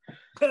pub,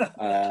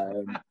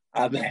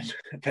 and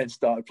then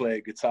started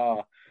playing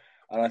guitar.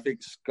 And I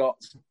think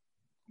Scott's,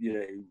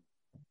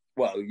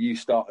 you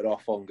started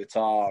off on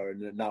guitar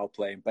and are now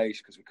playing bass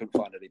because we couldn't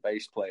find any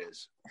bass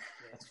players.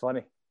 That's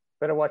funny.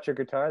 Better watch your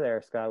guitar there,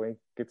 Scott. We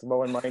get some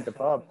low money at the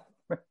pub.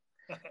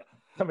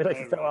 Somebody likes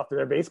to sell off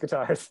their bass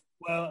guitars.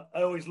 Well,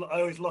 I always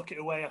lock it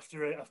away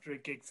after a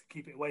gig to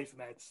keep it away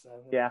from Ed. So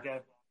yeah.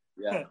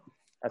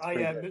 That's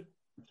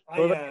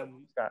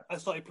I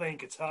started playing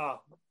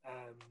guitar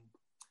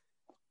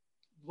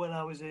when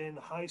I was in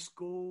high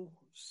school.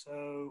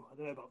 So I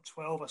don't know, about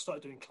 12. I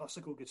started doing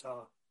classical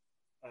guitar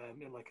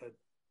in like a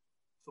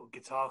sort of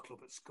guitar club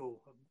at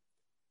school.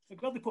 I'm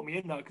glad they put me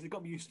in now because it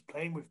got me used to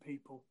playing with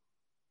people.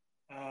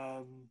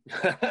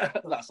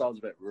 That sounds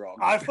a bit wrong.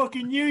 I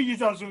fucking knew you'd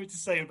have something to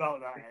say about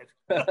that,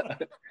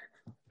 Ed.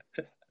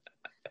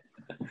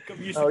 Got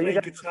me used to playing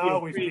guitar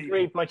with people.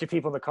 Great bunch of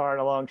people in the car on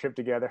a long trip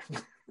together.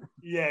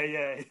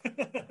 Yeah.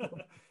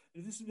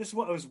 This is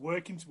what I was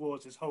working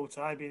towards this whole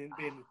time, being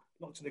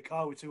locked in the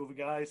car with 2 other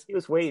guys. He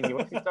was waiting.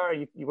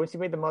 Once you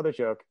made the mother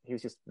joke, he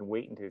was just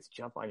waiting to just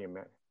jump on your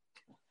man.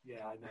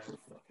 Yeah, I know.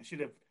 I should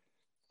have.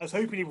 I was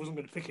hoping he wasn't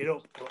going to pick it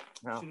up, but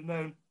I should have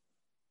known.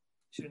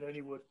 Should have known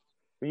he would.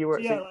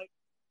 I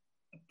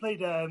played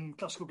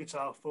classical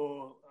guitar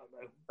for I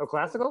don't know.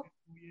 Classical?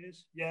 4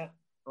 years. Yeah.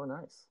 Oh,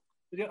 nice.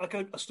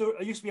 I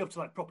used to be able to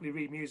like properly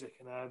read music,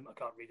 and I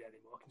can't read it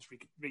anymore. I can just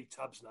read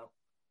tabs now.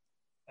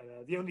 And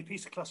the only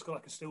piece of classical I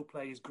can still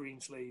play is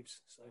Green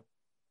Sleeves. So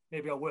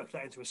maybe I'll work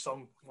that into a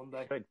song one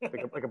day.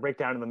 like a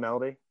breakdown in the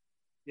melody.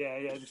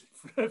 Yeah, just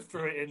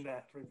throw it in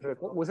there.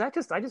 Was that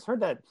just? I just heard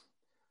that.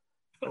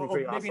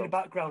 Maybe awesome. In the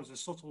background, there's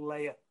a subtle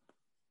layer.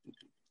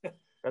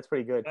 That's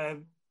pretty good. But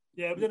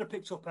then I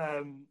picked up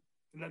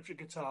electric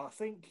guitar. I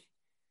think,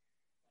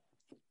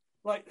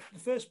 like the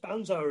first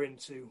bands I were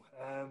into,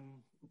 were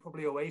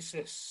probably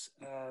Oasis,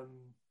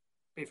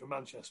 being from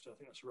Manchester. I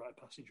think that's a rite of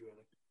passage,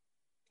 really.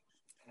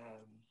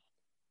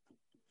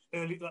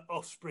 Early like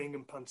Offspring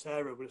and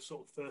Pantera were the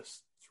sort of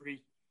first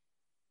 3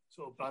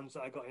 sort of bands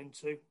that I got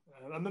into.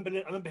 I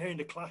remember hearing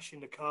The Clash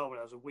in the car when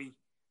I was a wee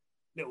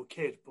little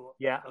kid, but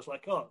I was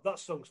like, oh, that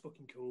song's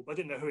fucking cool, but I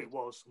didn't know who it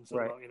was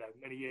until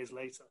many years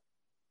later.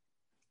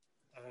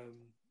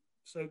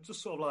 So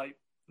just sort of like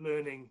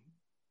learning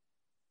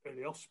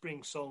early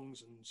Offspring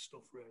songs and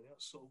stuff, really.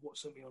 That's sort of what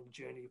sent me on the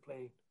journey of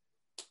playing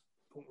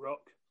punk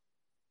rock.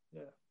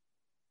 Yeah.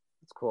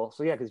 That's cool.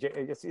 So yeah, because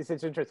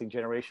it's interesting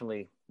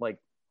generationally, like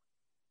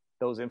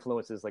those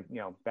influences, like,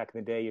 back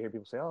in the day, you hear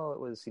people say, oh, it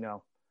was,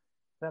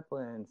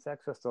 Zeppelin,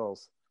 Sex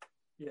Pistols.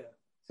 Yeah.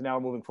 So now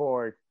we're moving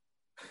forward.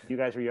 You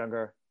guys were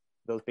younger.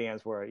 Those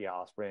bands were,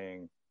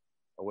 Offspring,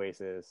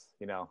 Oasis,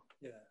 Yeah.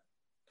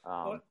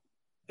 I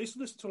used to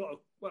listen to a lot of,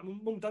 my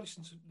mum and dad used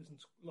to listen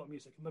to a lot of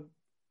music. I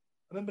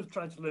remember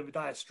trying to learn the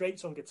Dire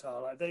Straits on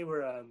guitar. Like they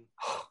were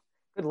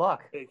good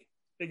luck. Big.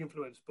 big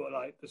influence, but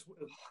like, this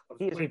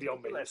he is way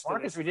beyond me.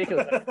 Mark is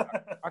ridiculous.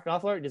 Mark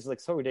Knopfler is like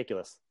so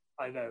ridiculous.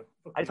 I know.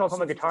 I just want to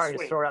come a guitar and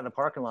just throw it out in the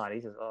parking lot.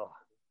 He says, "Oh,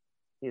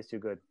 he is too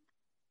good."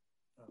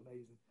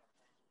 Amazing.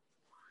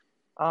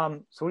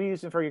 So what are you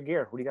using for your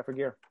gear? What do you got for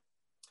gear?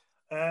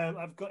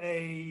 I've got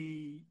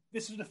a.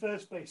 This is the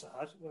first bass I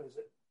had. Where is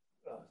it?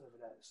 Oh, it's over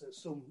there.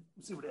 So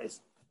let's see what it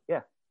is.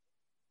 Yeah.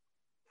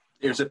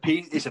 It's a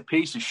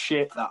piece of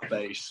shit, that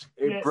bass.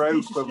 It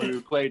broke when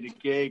we played a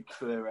gig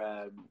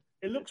for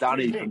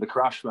Danny from the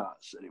Crash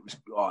Mats, and it was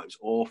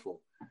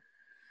awful.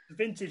 The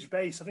vintage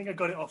bass. I think I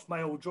got it off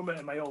my old drummer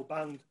in my old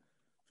band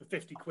for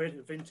 50 quid.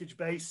 A vintage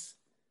bass,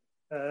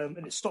 and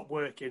it stopped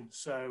working.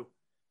 So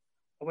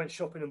I went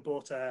shopping and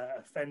bought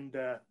a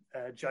Fender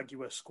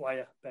Jaguar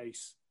Squire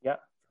bass. Yeah,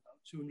 for about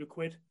 200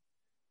 quid.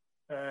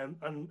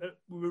 And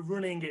we were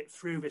running it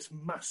through this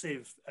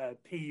massive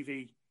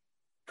PV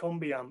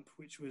combi amp,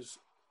 which was,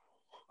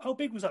 how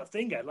big was that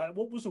thing, Ed? Like,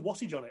 what was the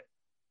wattage on it?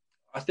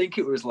 I think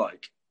it was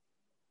like,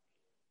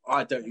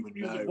 I don't even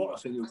know. I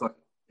think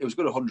it was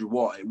good 100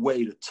 watt. It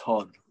weighed a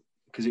ton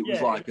because it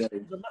was like a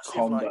massive,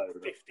 combo,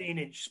 like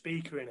 15-inch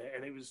speaker in it,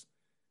 and it was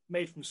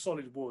made from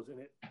solid wood.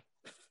 And it.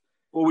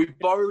 Well, we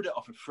borrowed it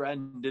off a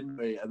friend, didn't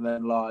we? And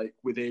then, like,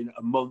 within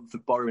a month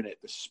of borrowing it,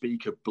 the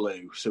speaker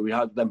blew. So we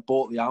had then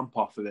bought the amp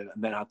off of it,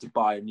 and then had to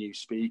buy a new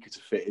speaker to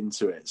fit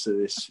into it. So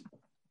this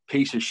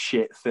piece of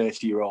shit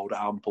 30-year-old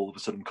amp all of a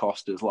sudden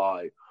cost us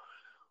like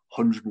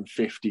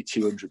 150,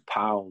 200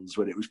 pounds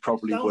when it was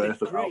probably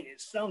worth about.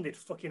 It sounded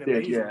fucking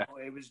amazing. Yeah.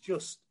 But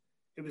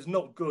it was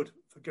not good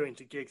for going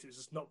to gigs. It was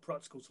just not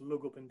practical to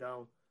lug up and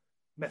down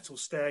metal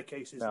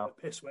staircases that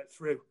the piss went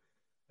through.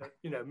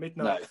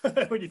 Midnight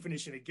when you're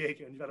finishing a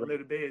gig and you've had a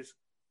load of beers.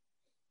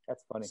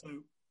 That's funny. So,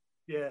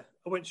 yeah,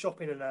 I went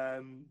shopping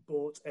and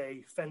bought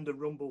a Fender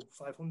Rumble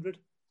 500,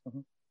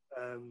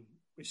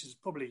 which is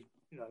probably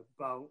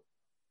about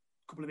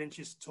a couple of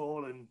inches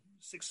tall and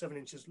 6-7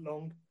 inches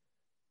long.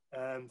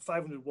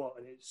 500 watt,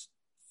 and it's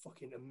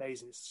fucking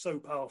amazing. It's so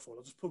powerful.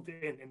 I just plugged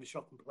it in the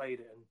shop and played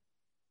it,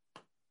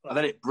 and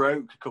then it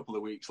broke a couple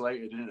of weeks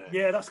later, didn't it?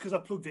 Yeah, that's because I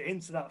plugged it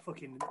into that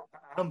fucking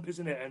amp,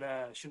 isn't it? And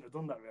I shouldn't have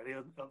done that, really.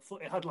 I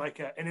thought it had like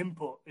an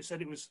input. It said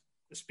it was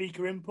a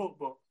speaker input,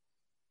 but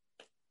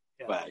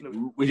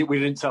we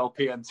didn't tell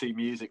PMT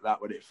Music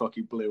that when it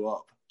fucking blew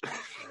up.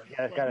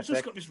 Yeah, it's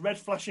just got this red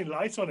flashing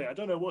light on it. I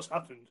don't know what's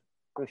happened.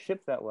 It was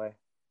shipped that way.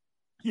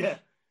 Yeah,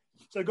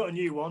 so I got a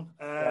new one,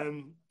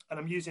 and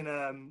I'm using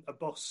a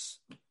Boss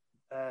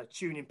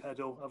tuning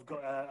pedal. I've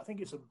got, I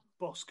think it's a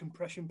Boss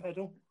compression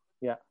pedal.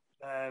 Yeah.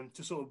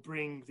 To sort of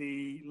bring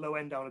the low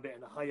end down a bit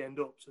and the high end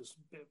up, so it's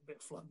a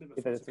bit flat.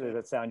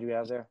 That sound you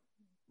have there.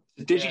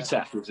 It's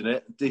Digitech, isn't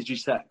it?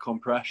 Digitech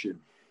compression.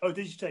 Oh,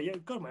 Digitech. Yeah,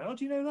 God, man, how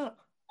do you know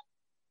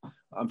that?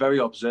 I'm very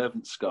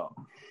observant, Scott.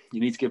 You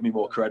need to give me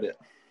more credit.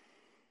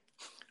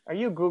 Are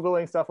you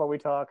Googling stuff while we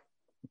talk?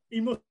 He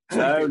must.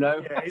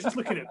 No. Yeah, he's just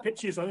looking at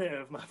pictures on it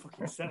of my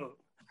fucking setup.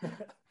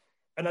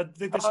 And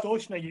the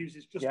distortion I use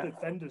is just the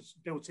Fender's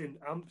built-in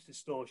amp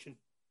distortion.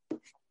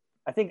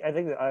 I think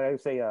I would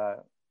say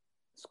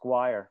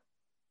Squire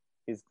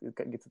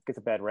gets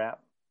a bad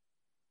rap.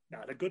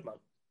 Nah, they're good, man.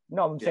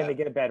 No, I'm saying they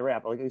get a bad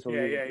rap. Like,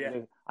 yeah.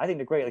 I think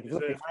they're great. Like, if you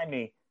look behind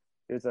me,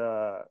 there's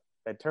a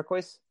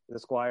turquoise,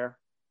 there's a Squire.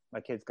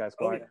 My kid's got a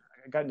Squire.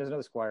 There's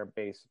another Squire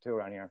bass too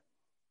around here.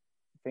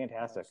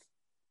 Fantastic.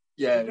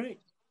 Yeah. Great.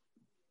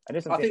 And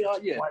there's some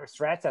Squire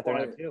Strats out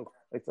there now too.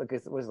 It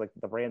was like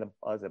the brand of,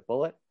 is it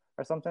Bullet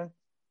or something?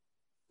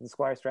 The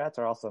Squire Strats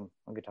are awesome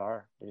on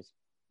guitar.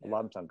 A lot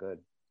of them sound good.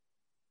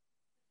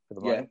 For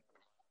the money.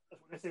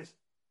 That's what this is.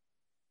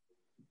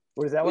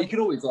 What is that one? You can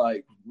always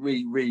like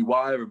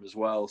rewire them as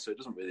well, so it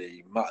doesn't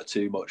really matter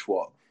too much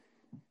what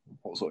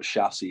sort of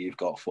chassis you've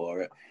got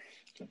for it.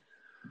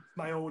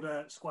 My old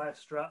Squire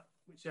Strat,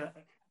 which a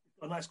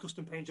nice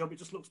custom paint job. It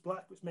just looks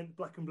black. It's meant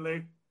black and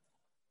blue,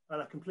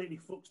 and I completely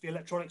fucked the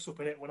electronics up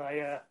in it when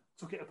I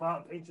took it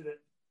apart and painted it.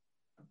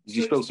 Did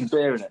you spill some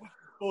beer in it?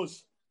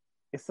 Buzz.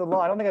 It's the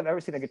law. I don't think I've ever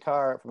seen a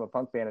guitar from a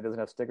punk band that doesn't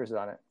have stickers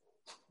on it.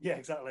 Yeah,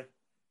 exactly.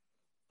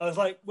 I was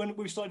like, when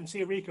we started in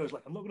Tia Rico, I was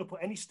like, I'm not going to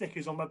put any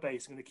stickers on my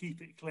bass. I'm going to keep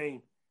it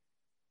clean.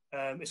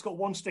 It's got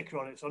one sticker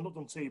on it, so I'm not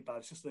done too bad.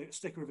 It's just a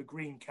sticker of a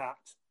green cat.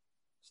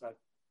 So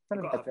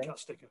I've got to have a cat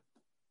sticker.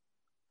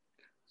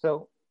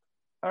 So,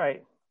 all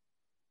right.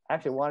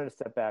 Actually, I wanted to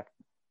step back.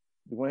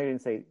 You went ahead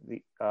and say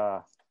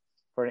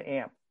for an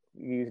amp,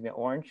 you're using an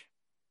orange.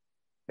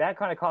 That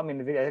kind of caught me in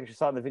the video. I actually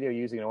saw in the video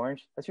using an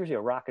orange. That's usually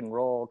a rock and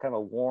roll, kind of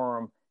a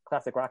warm,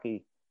 classic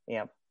rocky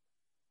amp.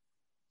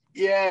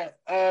 Yeah.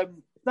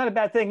 It's not a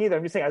bad thing either.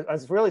 I'm just saying, I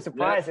was really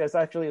surprised. Yeah. It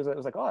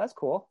was like, oh, that's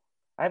cool.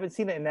 I haven't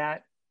seen it in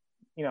that,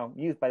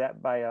 used by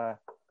in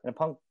a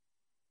punk.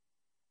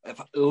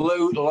 A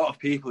lot of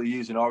people are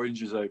using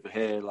oranges over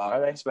here,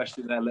 like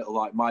especially their little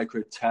like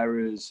micro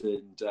terrors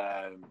and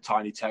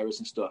tiny terrors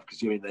and stuff, because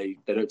they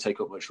don't take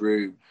up much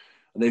room,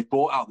 and they've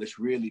brought out this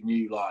really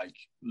new like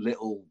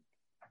little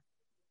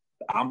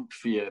amp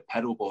for your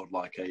pedal board,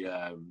 like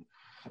a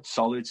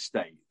solid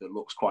state that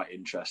looks quite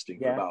interesting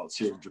for about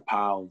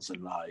 £200,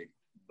 and like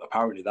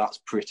apparently that's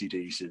pretty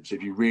decent. So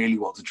if you really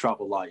want to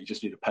travel light, you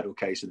just need a pedal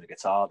case and a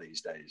guitar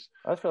these days.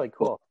 That's really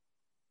cool.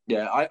 But,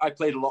 yeah, I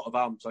played a lot of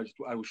amps. I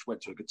just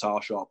went to a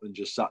guitar shop and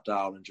just sat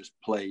down and just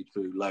played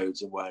through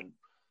loads and went,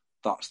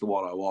 that's the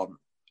one I want.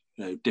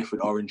 You know,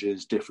 different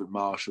oranges, different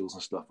Marshalls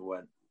and stuff. I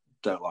went,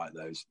 don't like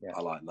those. Yeah.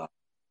 I like that.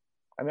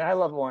 I mean, I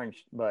love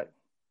orange, but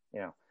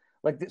you know,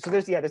 like so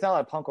there's not a lot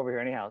of punk over here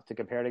anyhow to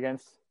compare it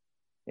against.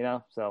 You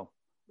know, so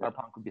our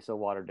punk would be so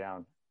watered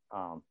down.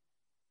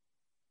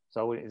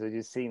 So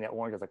just seeing that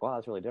orange, I was like, wow,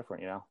 that's really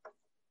different. You know,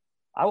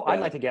 I'd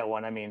like to get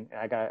one. I mean,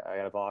 I got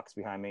a Vox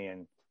behind me,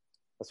 and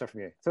let's start from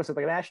here. So it's like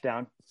an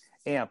Ashdown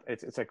amp.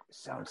 It's like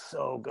sounds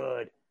so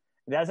good.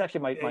 That's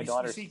actually my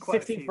daughter's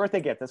 16th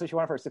birthday gift. That's what she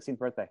wanted for her 16th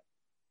birthday.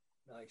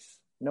 Nice.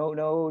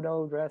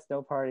 No dress,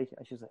 no party.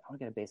 She was like, I want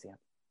to get a bass amp.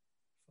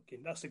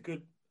 Fucking, that's a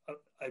good.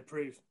 I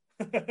approve.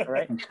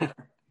 Right.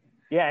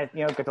 Yeah,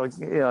 you know,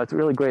 it's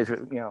really great.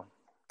 You know,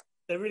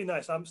 they're really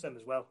nice amps them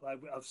as well.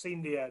 I've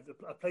seen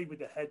I played with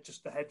the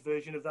head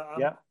version of that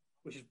amp,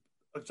 which is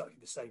exactly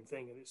the same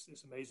thing, and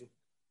it's amazing.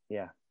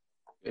 Yeah,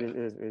 it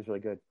is really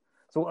good.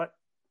 So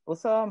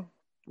let's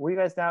what are you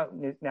guys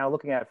now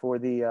looking at for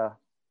the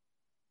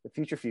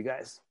future for you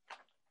guys?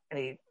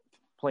 Any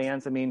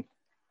plans? I mean,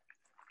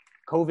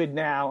 COVID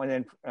now, and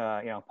then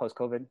you know, post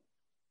COVID.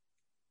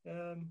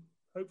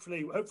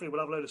 Hopefully we'll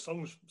have a load of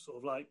songs sort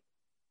of like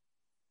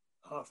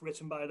half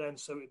written by then.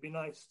 So it'd be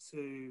nice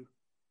to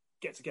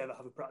get together,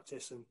 have a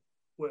practice, and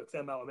work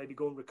them out, and maybe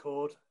go and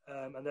record,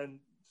 and then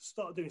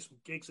start doing some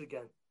gigs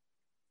again.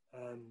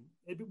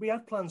 We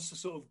had plans to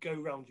sort of go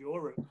around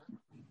Europe,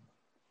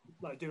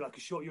 like do like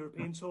a short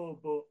European tour,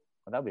 but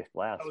that'd be a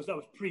blast. That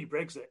was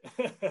pre-Brexit.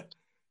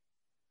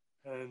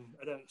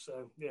 I don't.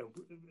 So you know,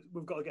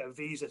 we've got to get a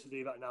visa to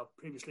do that now.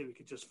 Previously, we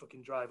could just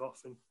fucking drive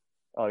off and.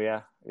 Oh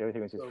yeah,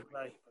 everything was just.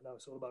 But now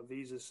it's all about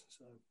visas.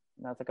 So.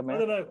 No, it's like I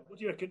don't know. What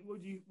do you reckon? What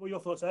are your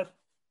thoughts, Ed?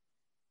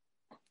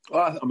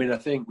 Well, I mean, I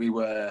think we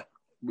were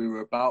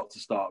about to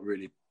start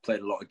really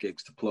playing a lot of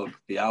gigs to plug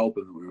the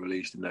album that we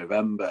released in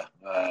November.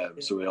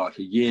 So we're like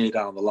a year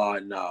down the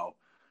line now,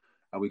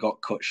 and we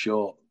got cut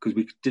short because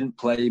we didn't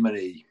play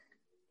many.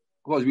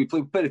 Well, we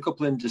played a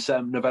couple in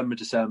November,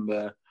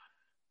 December,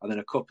 and then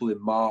a couple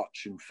in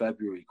March and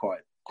February,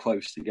 quite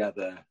close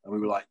together. And we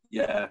were like,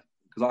 yeah,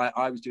 because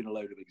I was doing a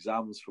load of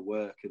exams for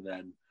work, and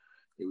then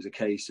it was a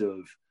case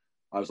of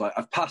I was like,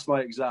 I've passed my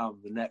exam.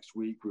 The next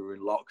week we were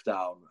in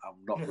lockdown. I've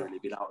not really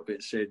been out of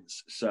it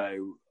since.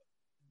 So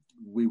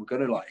we were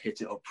going to like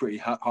hit it up pretty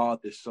hard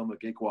this summer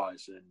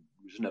gig-wise, and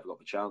we just never got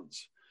the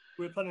chance.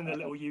 We were planning a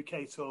little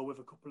UK tour with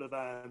a couple of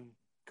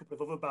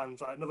other bands,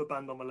 like another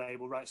band on the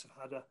label, Rights of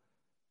Hadder,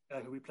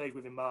 who we played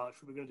with in March.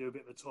 We were going to do a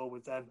bit of a tour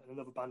with them, and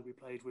another band we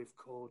played with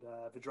called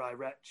The Dry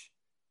Wretch.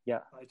 Yeah,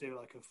 I do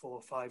like a 4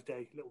 or 5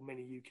 day little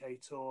mini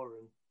UK tour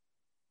and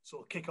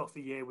sort of kick off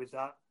the year with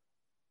that.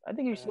 I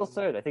think you still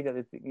should. I think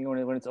that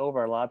when it's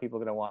over, a lot of people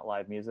are going to want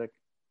live music.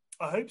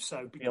 I hope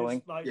so, because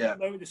at the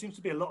moment there seems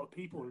to be a lot of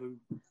people who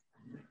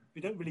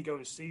we don't really go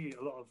and see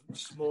a lot of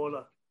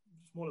smaller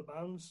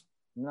bands.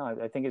 No,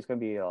 I think it's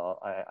going to be.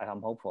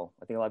 I'm hopeful.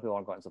 I think a lot of people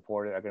want to go out and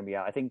support it. Are going to be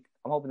out. I'm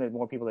hoping that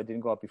more people that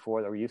didn't go out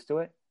before that were used to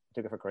it,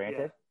 took it for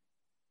granted,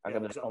 are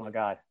going to be like, oh my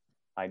god,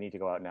 I need to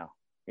go out now.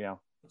 You know.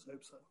 Let's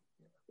hope so.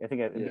 I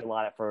think it'd be a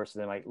lot at first,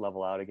 and then might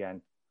level out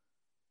again.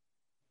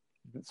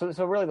 So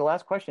really, the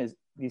last question is: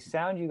 the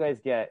sound you guys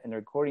get and the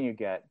recording you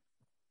get,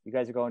 you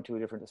guys are going to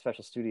a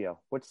special studio.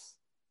 What's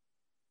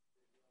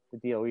the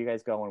deal? Where are you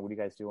guys going? What are you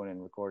guys doing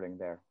in recording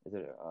there? Is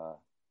it?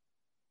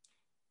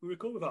 We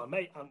record with our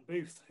mate Ant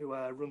Booth, who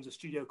runs a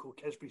studio called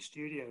Kesbury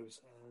Studios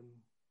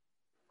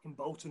in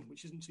Bolton,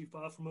 which isn't too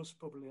far from us,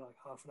 probably like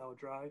half an hour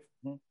drive.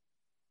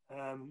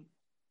 Mm-hmm.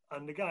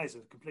 And the guy's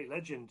a complete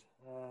legend.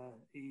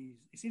 He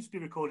seems to be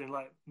recording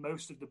like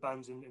most of the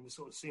bands in the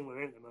sort of scene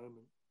we're in at the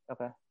moment.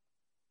 Okay.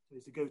 So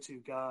he's the go-to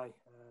guy.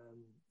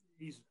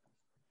 He's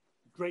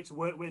great to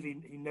work with.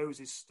 He knows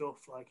his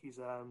stuff. Like he's,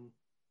 I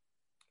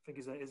think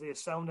is he a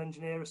sound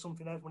engineer or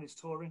something, Ed, when he's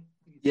touring?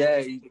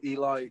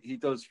 He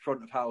does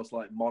front of house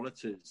like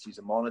monitors. He's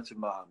a monitor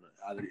man.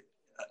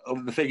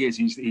 And the thing is,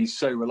 he's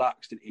so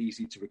relaxed and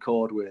easy to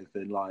record with,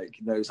 and like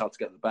knows how to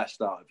get the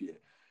best out of you.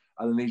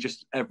 And then he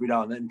just every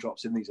now and then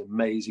drops in these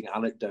amazing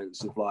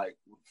anecdotes of like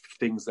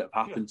things that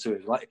have happened to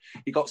him. Like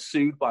he got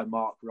sued by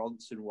Mark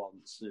Ronson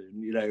once,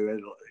 and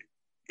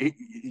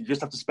you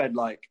just have to spend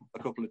like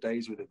a couple of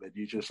days with him, and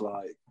you just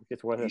like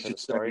he's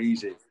just so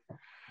easy.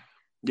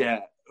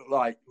 Yeah,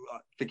 like I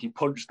think he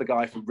punched the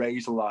guy from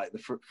Razorlight,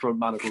 the front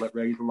man of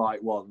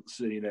Razorlight once,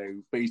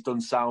 but he's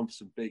done sound for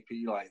some big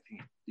people. Like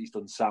he's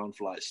done sound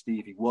for like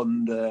Stevie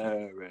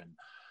Wonder and.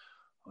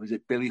 Or is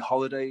it Billie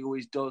Holiday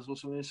always does or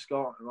something,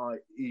 Scott?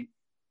 Like he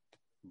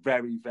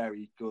very,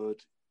 very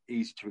good,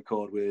 easy to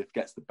record with,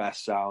 gets the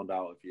best sound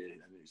out of you,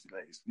 and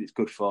it's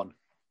good fun.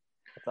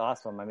 That's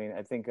awesome. I mean,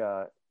 I think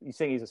you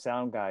say he's a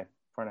sound guy,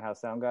 front of house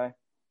sound guy.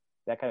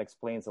 That kind of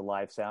explains the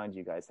live sound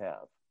you guys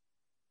have.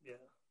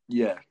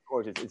 Yeah. Of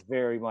course, it's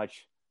very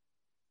much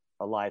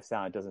a live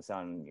sound. It doesn't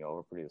sound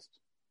overproduced.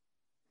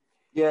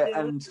 Yeah, yeah,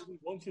 and that's what we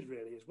wanted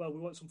really as well. We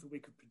want something we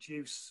could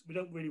produce. We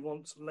don't really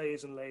want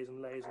layers and layers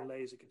and layers and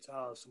layers of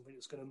guitars. Something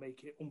that's going to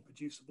make it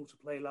unproducible to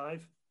play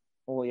live.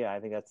 Well, yeah, I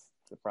think that's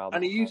the problem.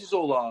 And he uses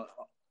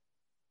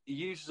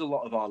a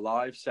lot of our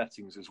live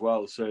settings as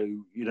well. So,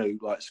 you know,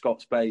 like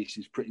Scott's bass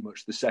is pretty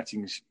much the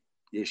settings.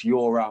 It's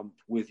your amp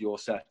with your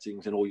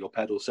settings and all your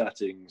pedal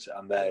settings.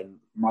 And then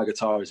my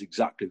guitar is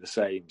exactly the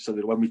same. So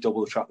that when we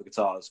double track the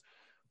guitars,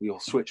 we'll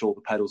switch all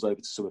the pedals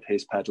over to some of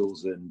his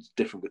pedals and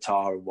different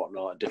guitar and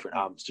whatnot, and different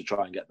amps to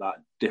try and get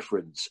that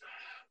difference.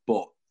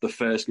 But the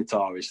first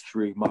guitar is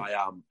through my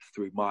amp,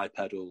 through my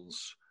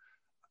pedals.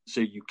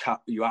 So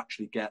you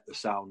actually get the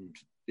sound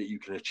that you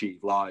can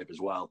achieve live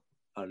as well.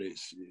 And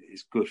it's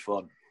good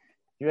fun.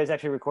 You guys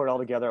actually record all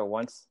together at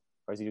once,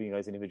 or is he doing you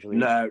guys individually?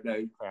 No.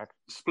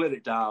 Split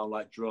it down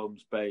like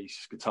drums,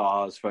 bass,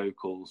 guitars,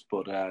 vocals.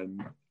 But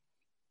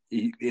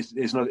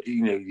it's not,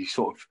 you know,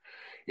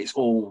 it's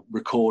all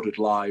recorded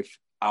live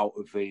out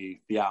of the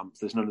amp.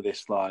 There's none of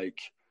this like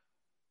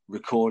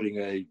recording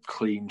a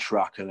clean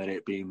track and then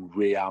it being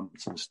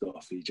reamped and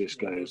stuff. He just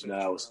goes,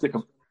 no,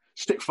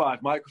 stick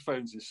 5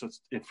 microphones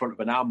in front of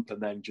an amp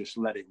and then just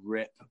let it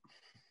rip.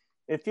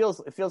 It feels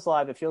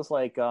live. It feels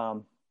like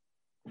the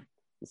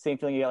same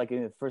feeling you get like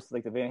in the first,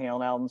 like the Van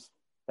Halen albums,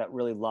 that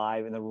really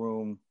live in the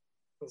room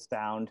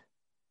sound,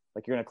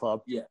 like you're in a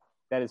club. Yeah,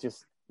 that is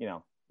just, you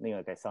know,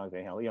 like I sound like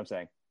Van Halen. You know what I'm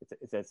saying?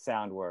 It's that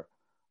sound where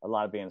a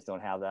lot of bands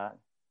don't have that.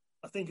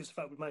 I think it's the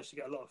fact we managed to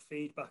get a lot of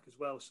feedback as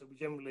well. So we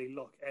generally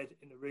lock Ed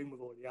in the room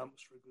with all the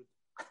amps for a good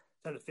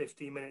 10 or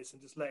 15 minutes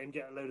and just let him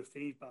get a load of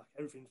feedback.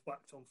 Everything's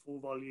whacked on full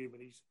volume,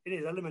 and he's in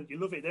his element. You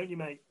love it, don't you,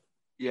 mate?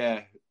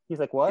 Yeah. He's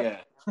like, what?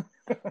 Yeah.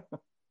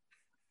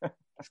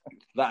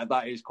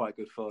 that is quite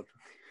good fun.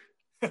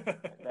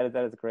 that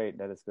is great.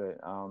 That is good.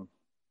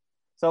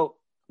 So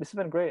this has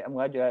been great. I'm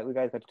glad we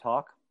guys got to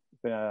talk.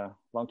 It's been a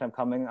long time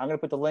coming. I'm going to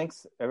put the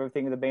links,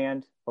 everything in the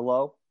band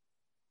below.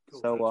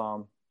 Cool,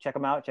 so check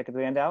them out. Check the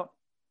band out.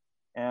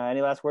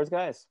 Any last words,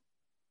 guys?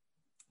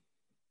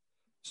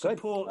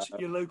 Support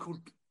your local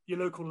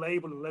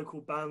label and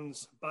local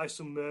bands. Buy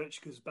some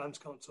merch because bands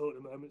can't tour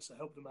at the moment, so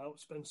help them out.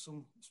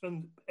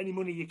 Spend any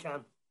money you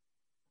can.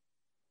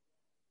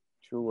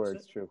 True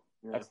words. True.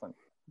 Yeah. Excellent.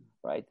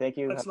 Right. Thank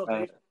you. Thanks a lot,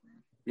 Dave.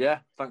 Yeah.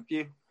 Thank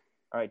you.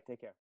 All right.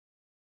 Take care.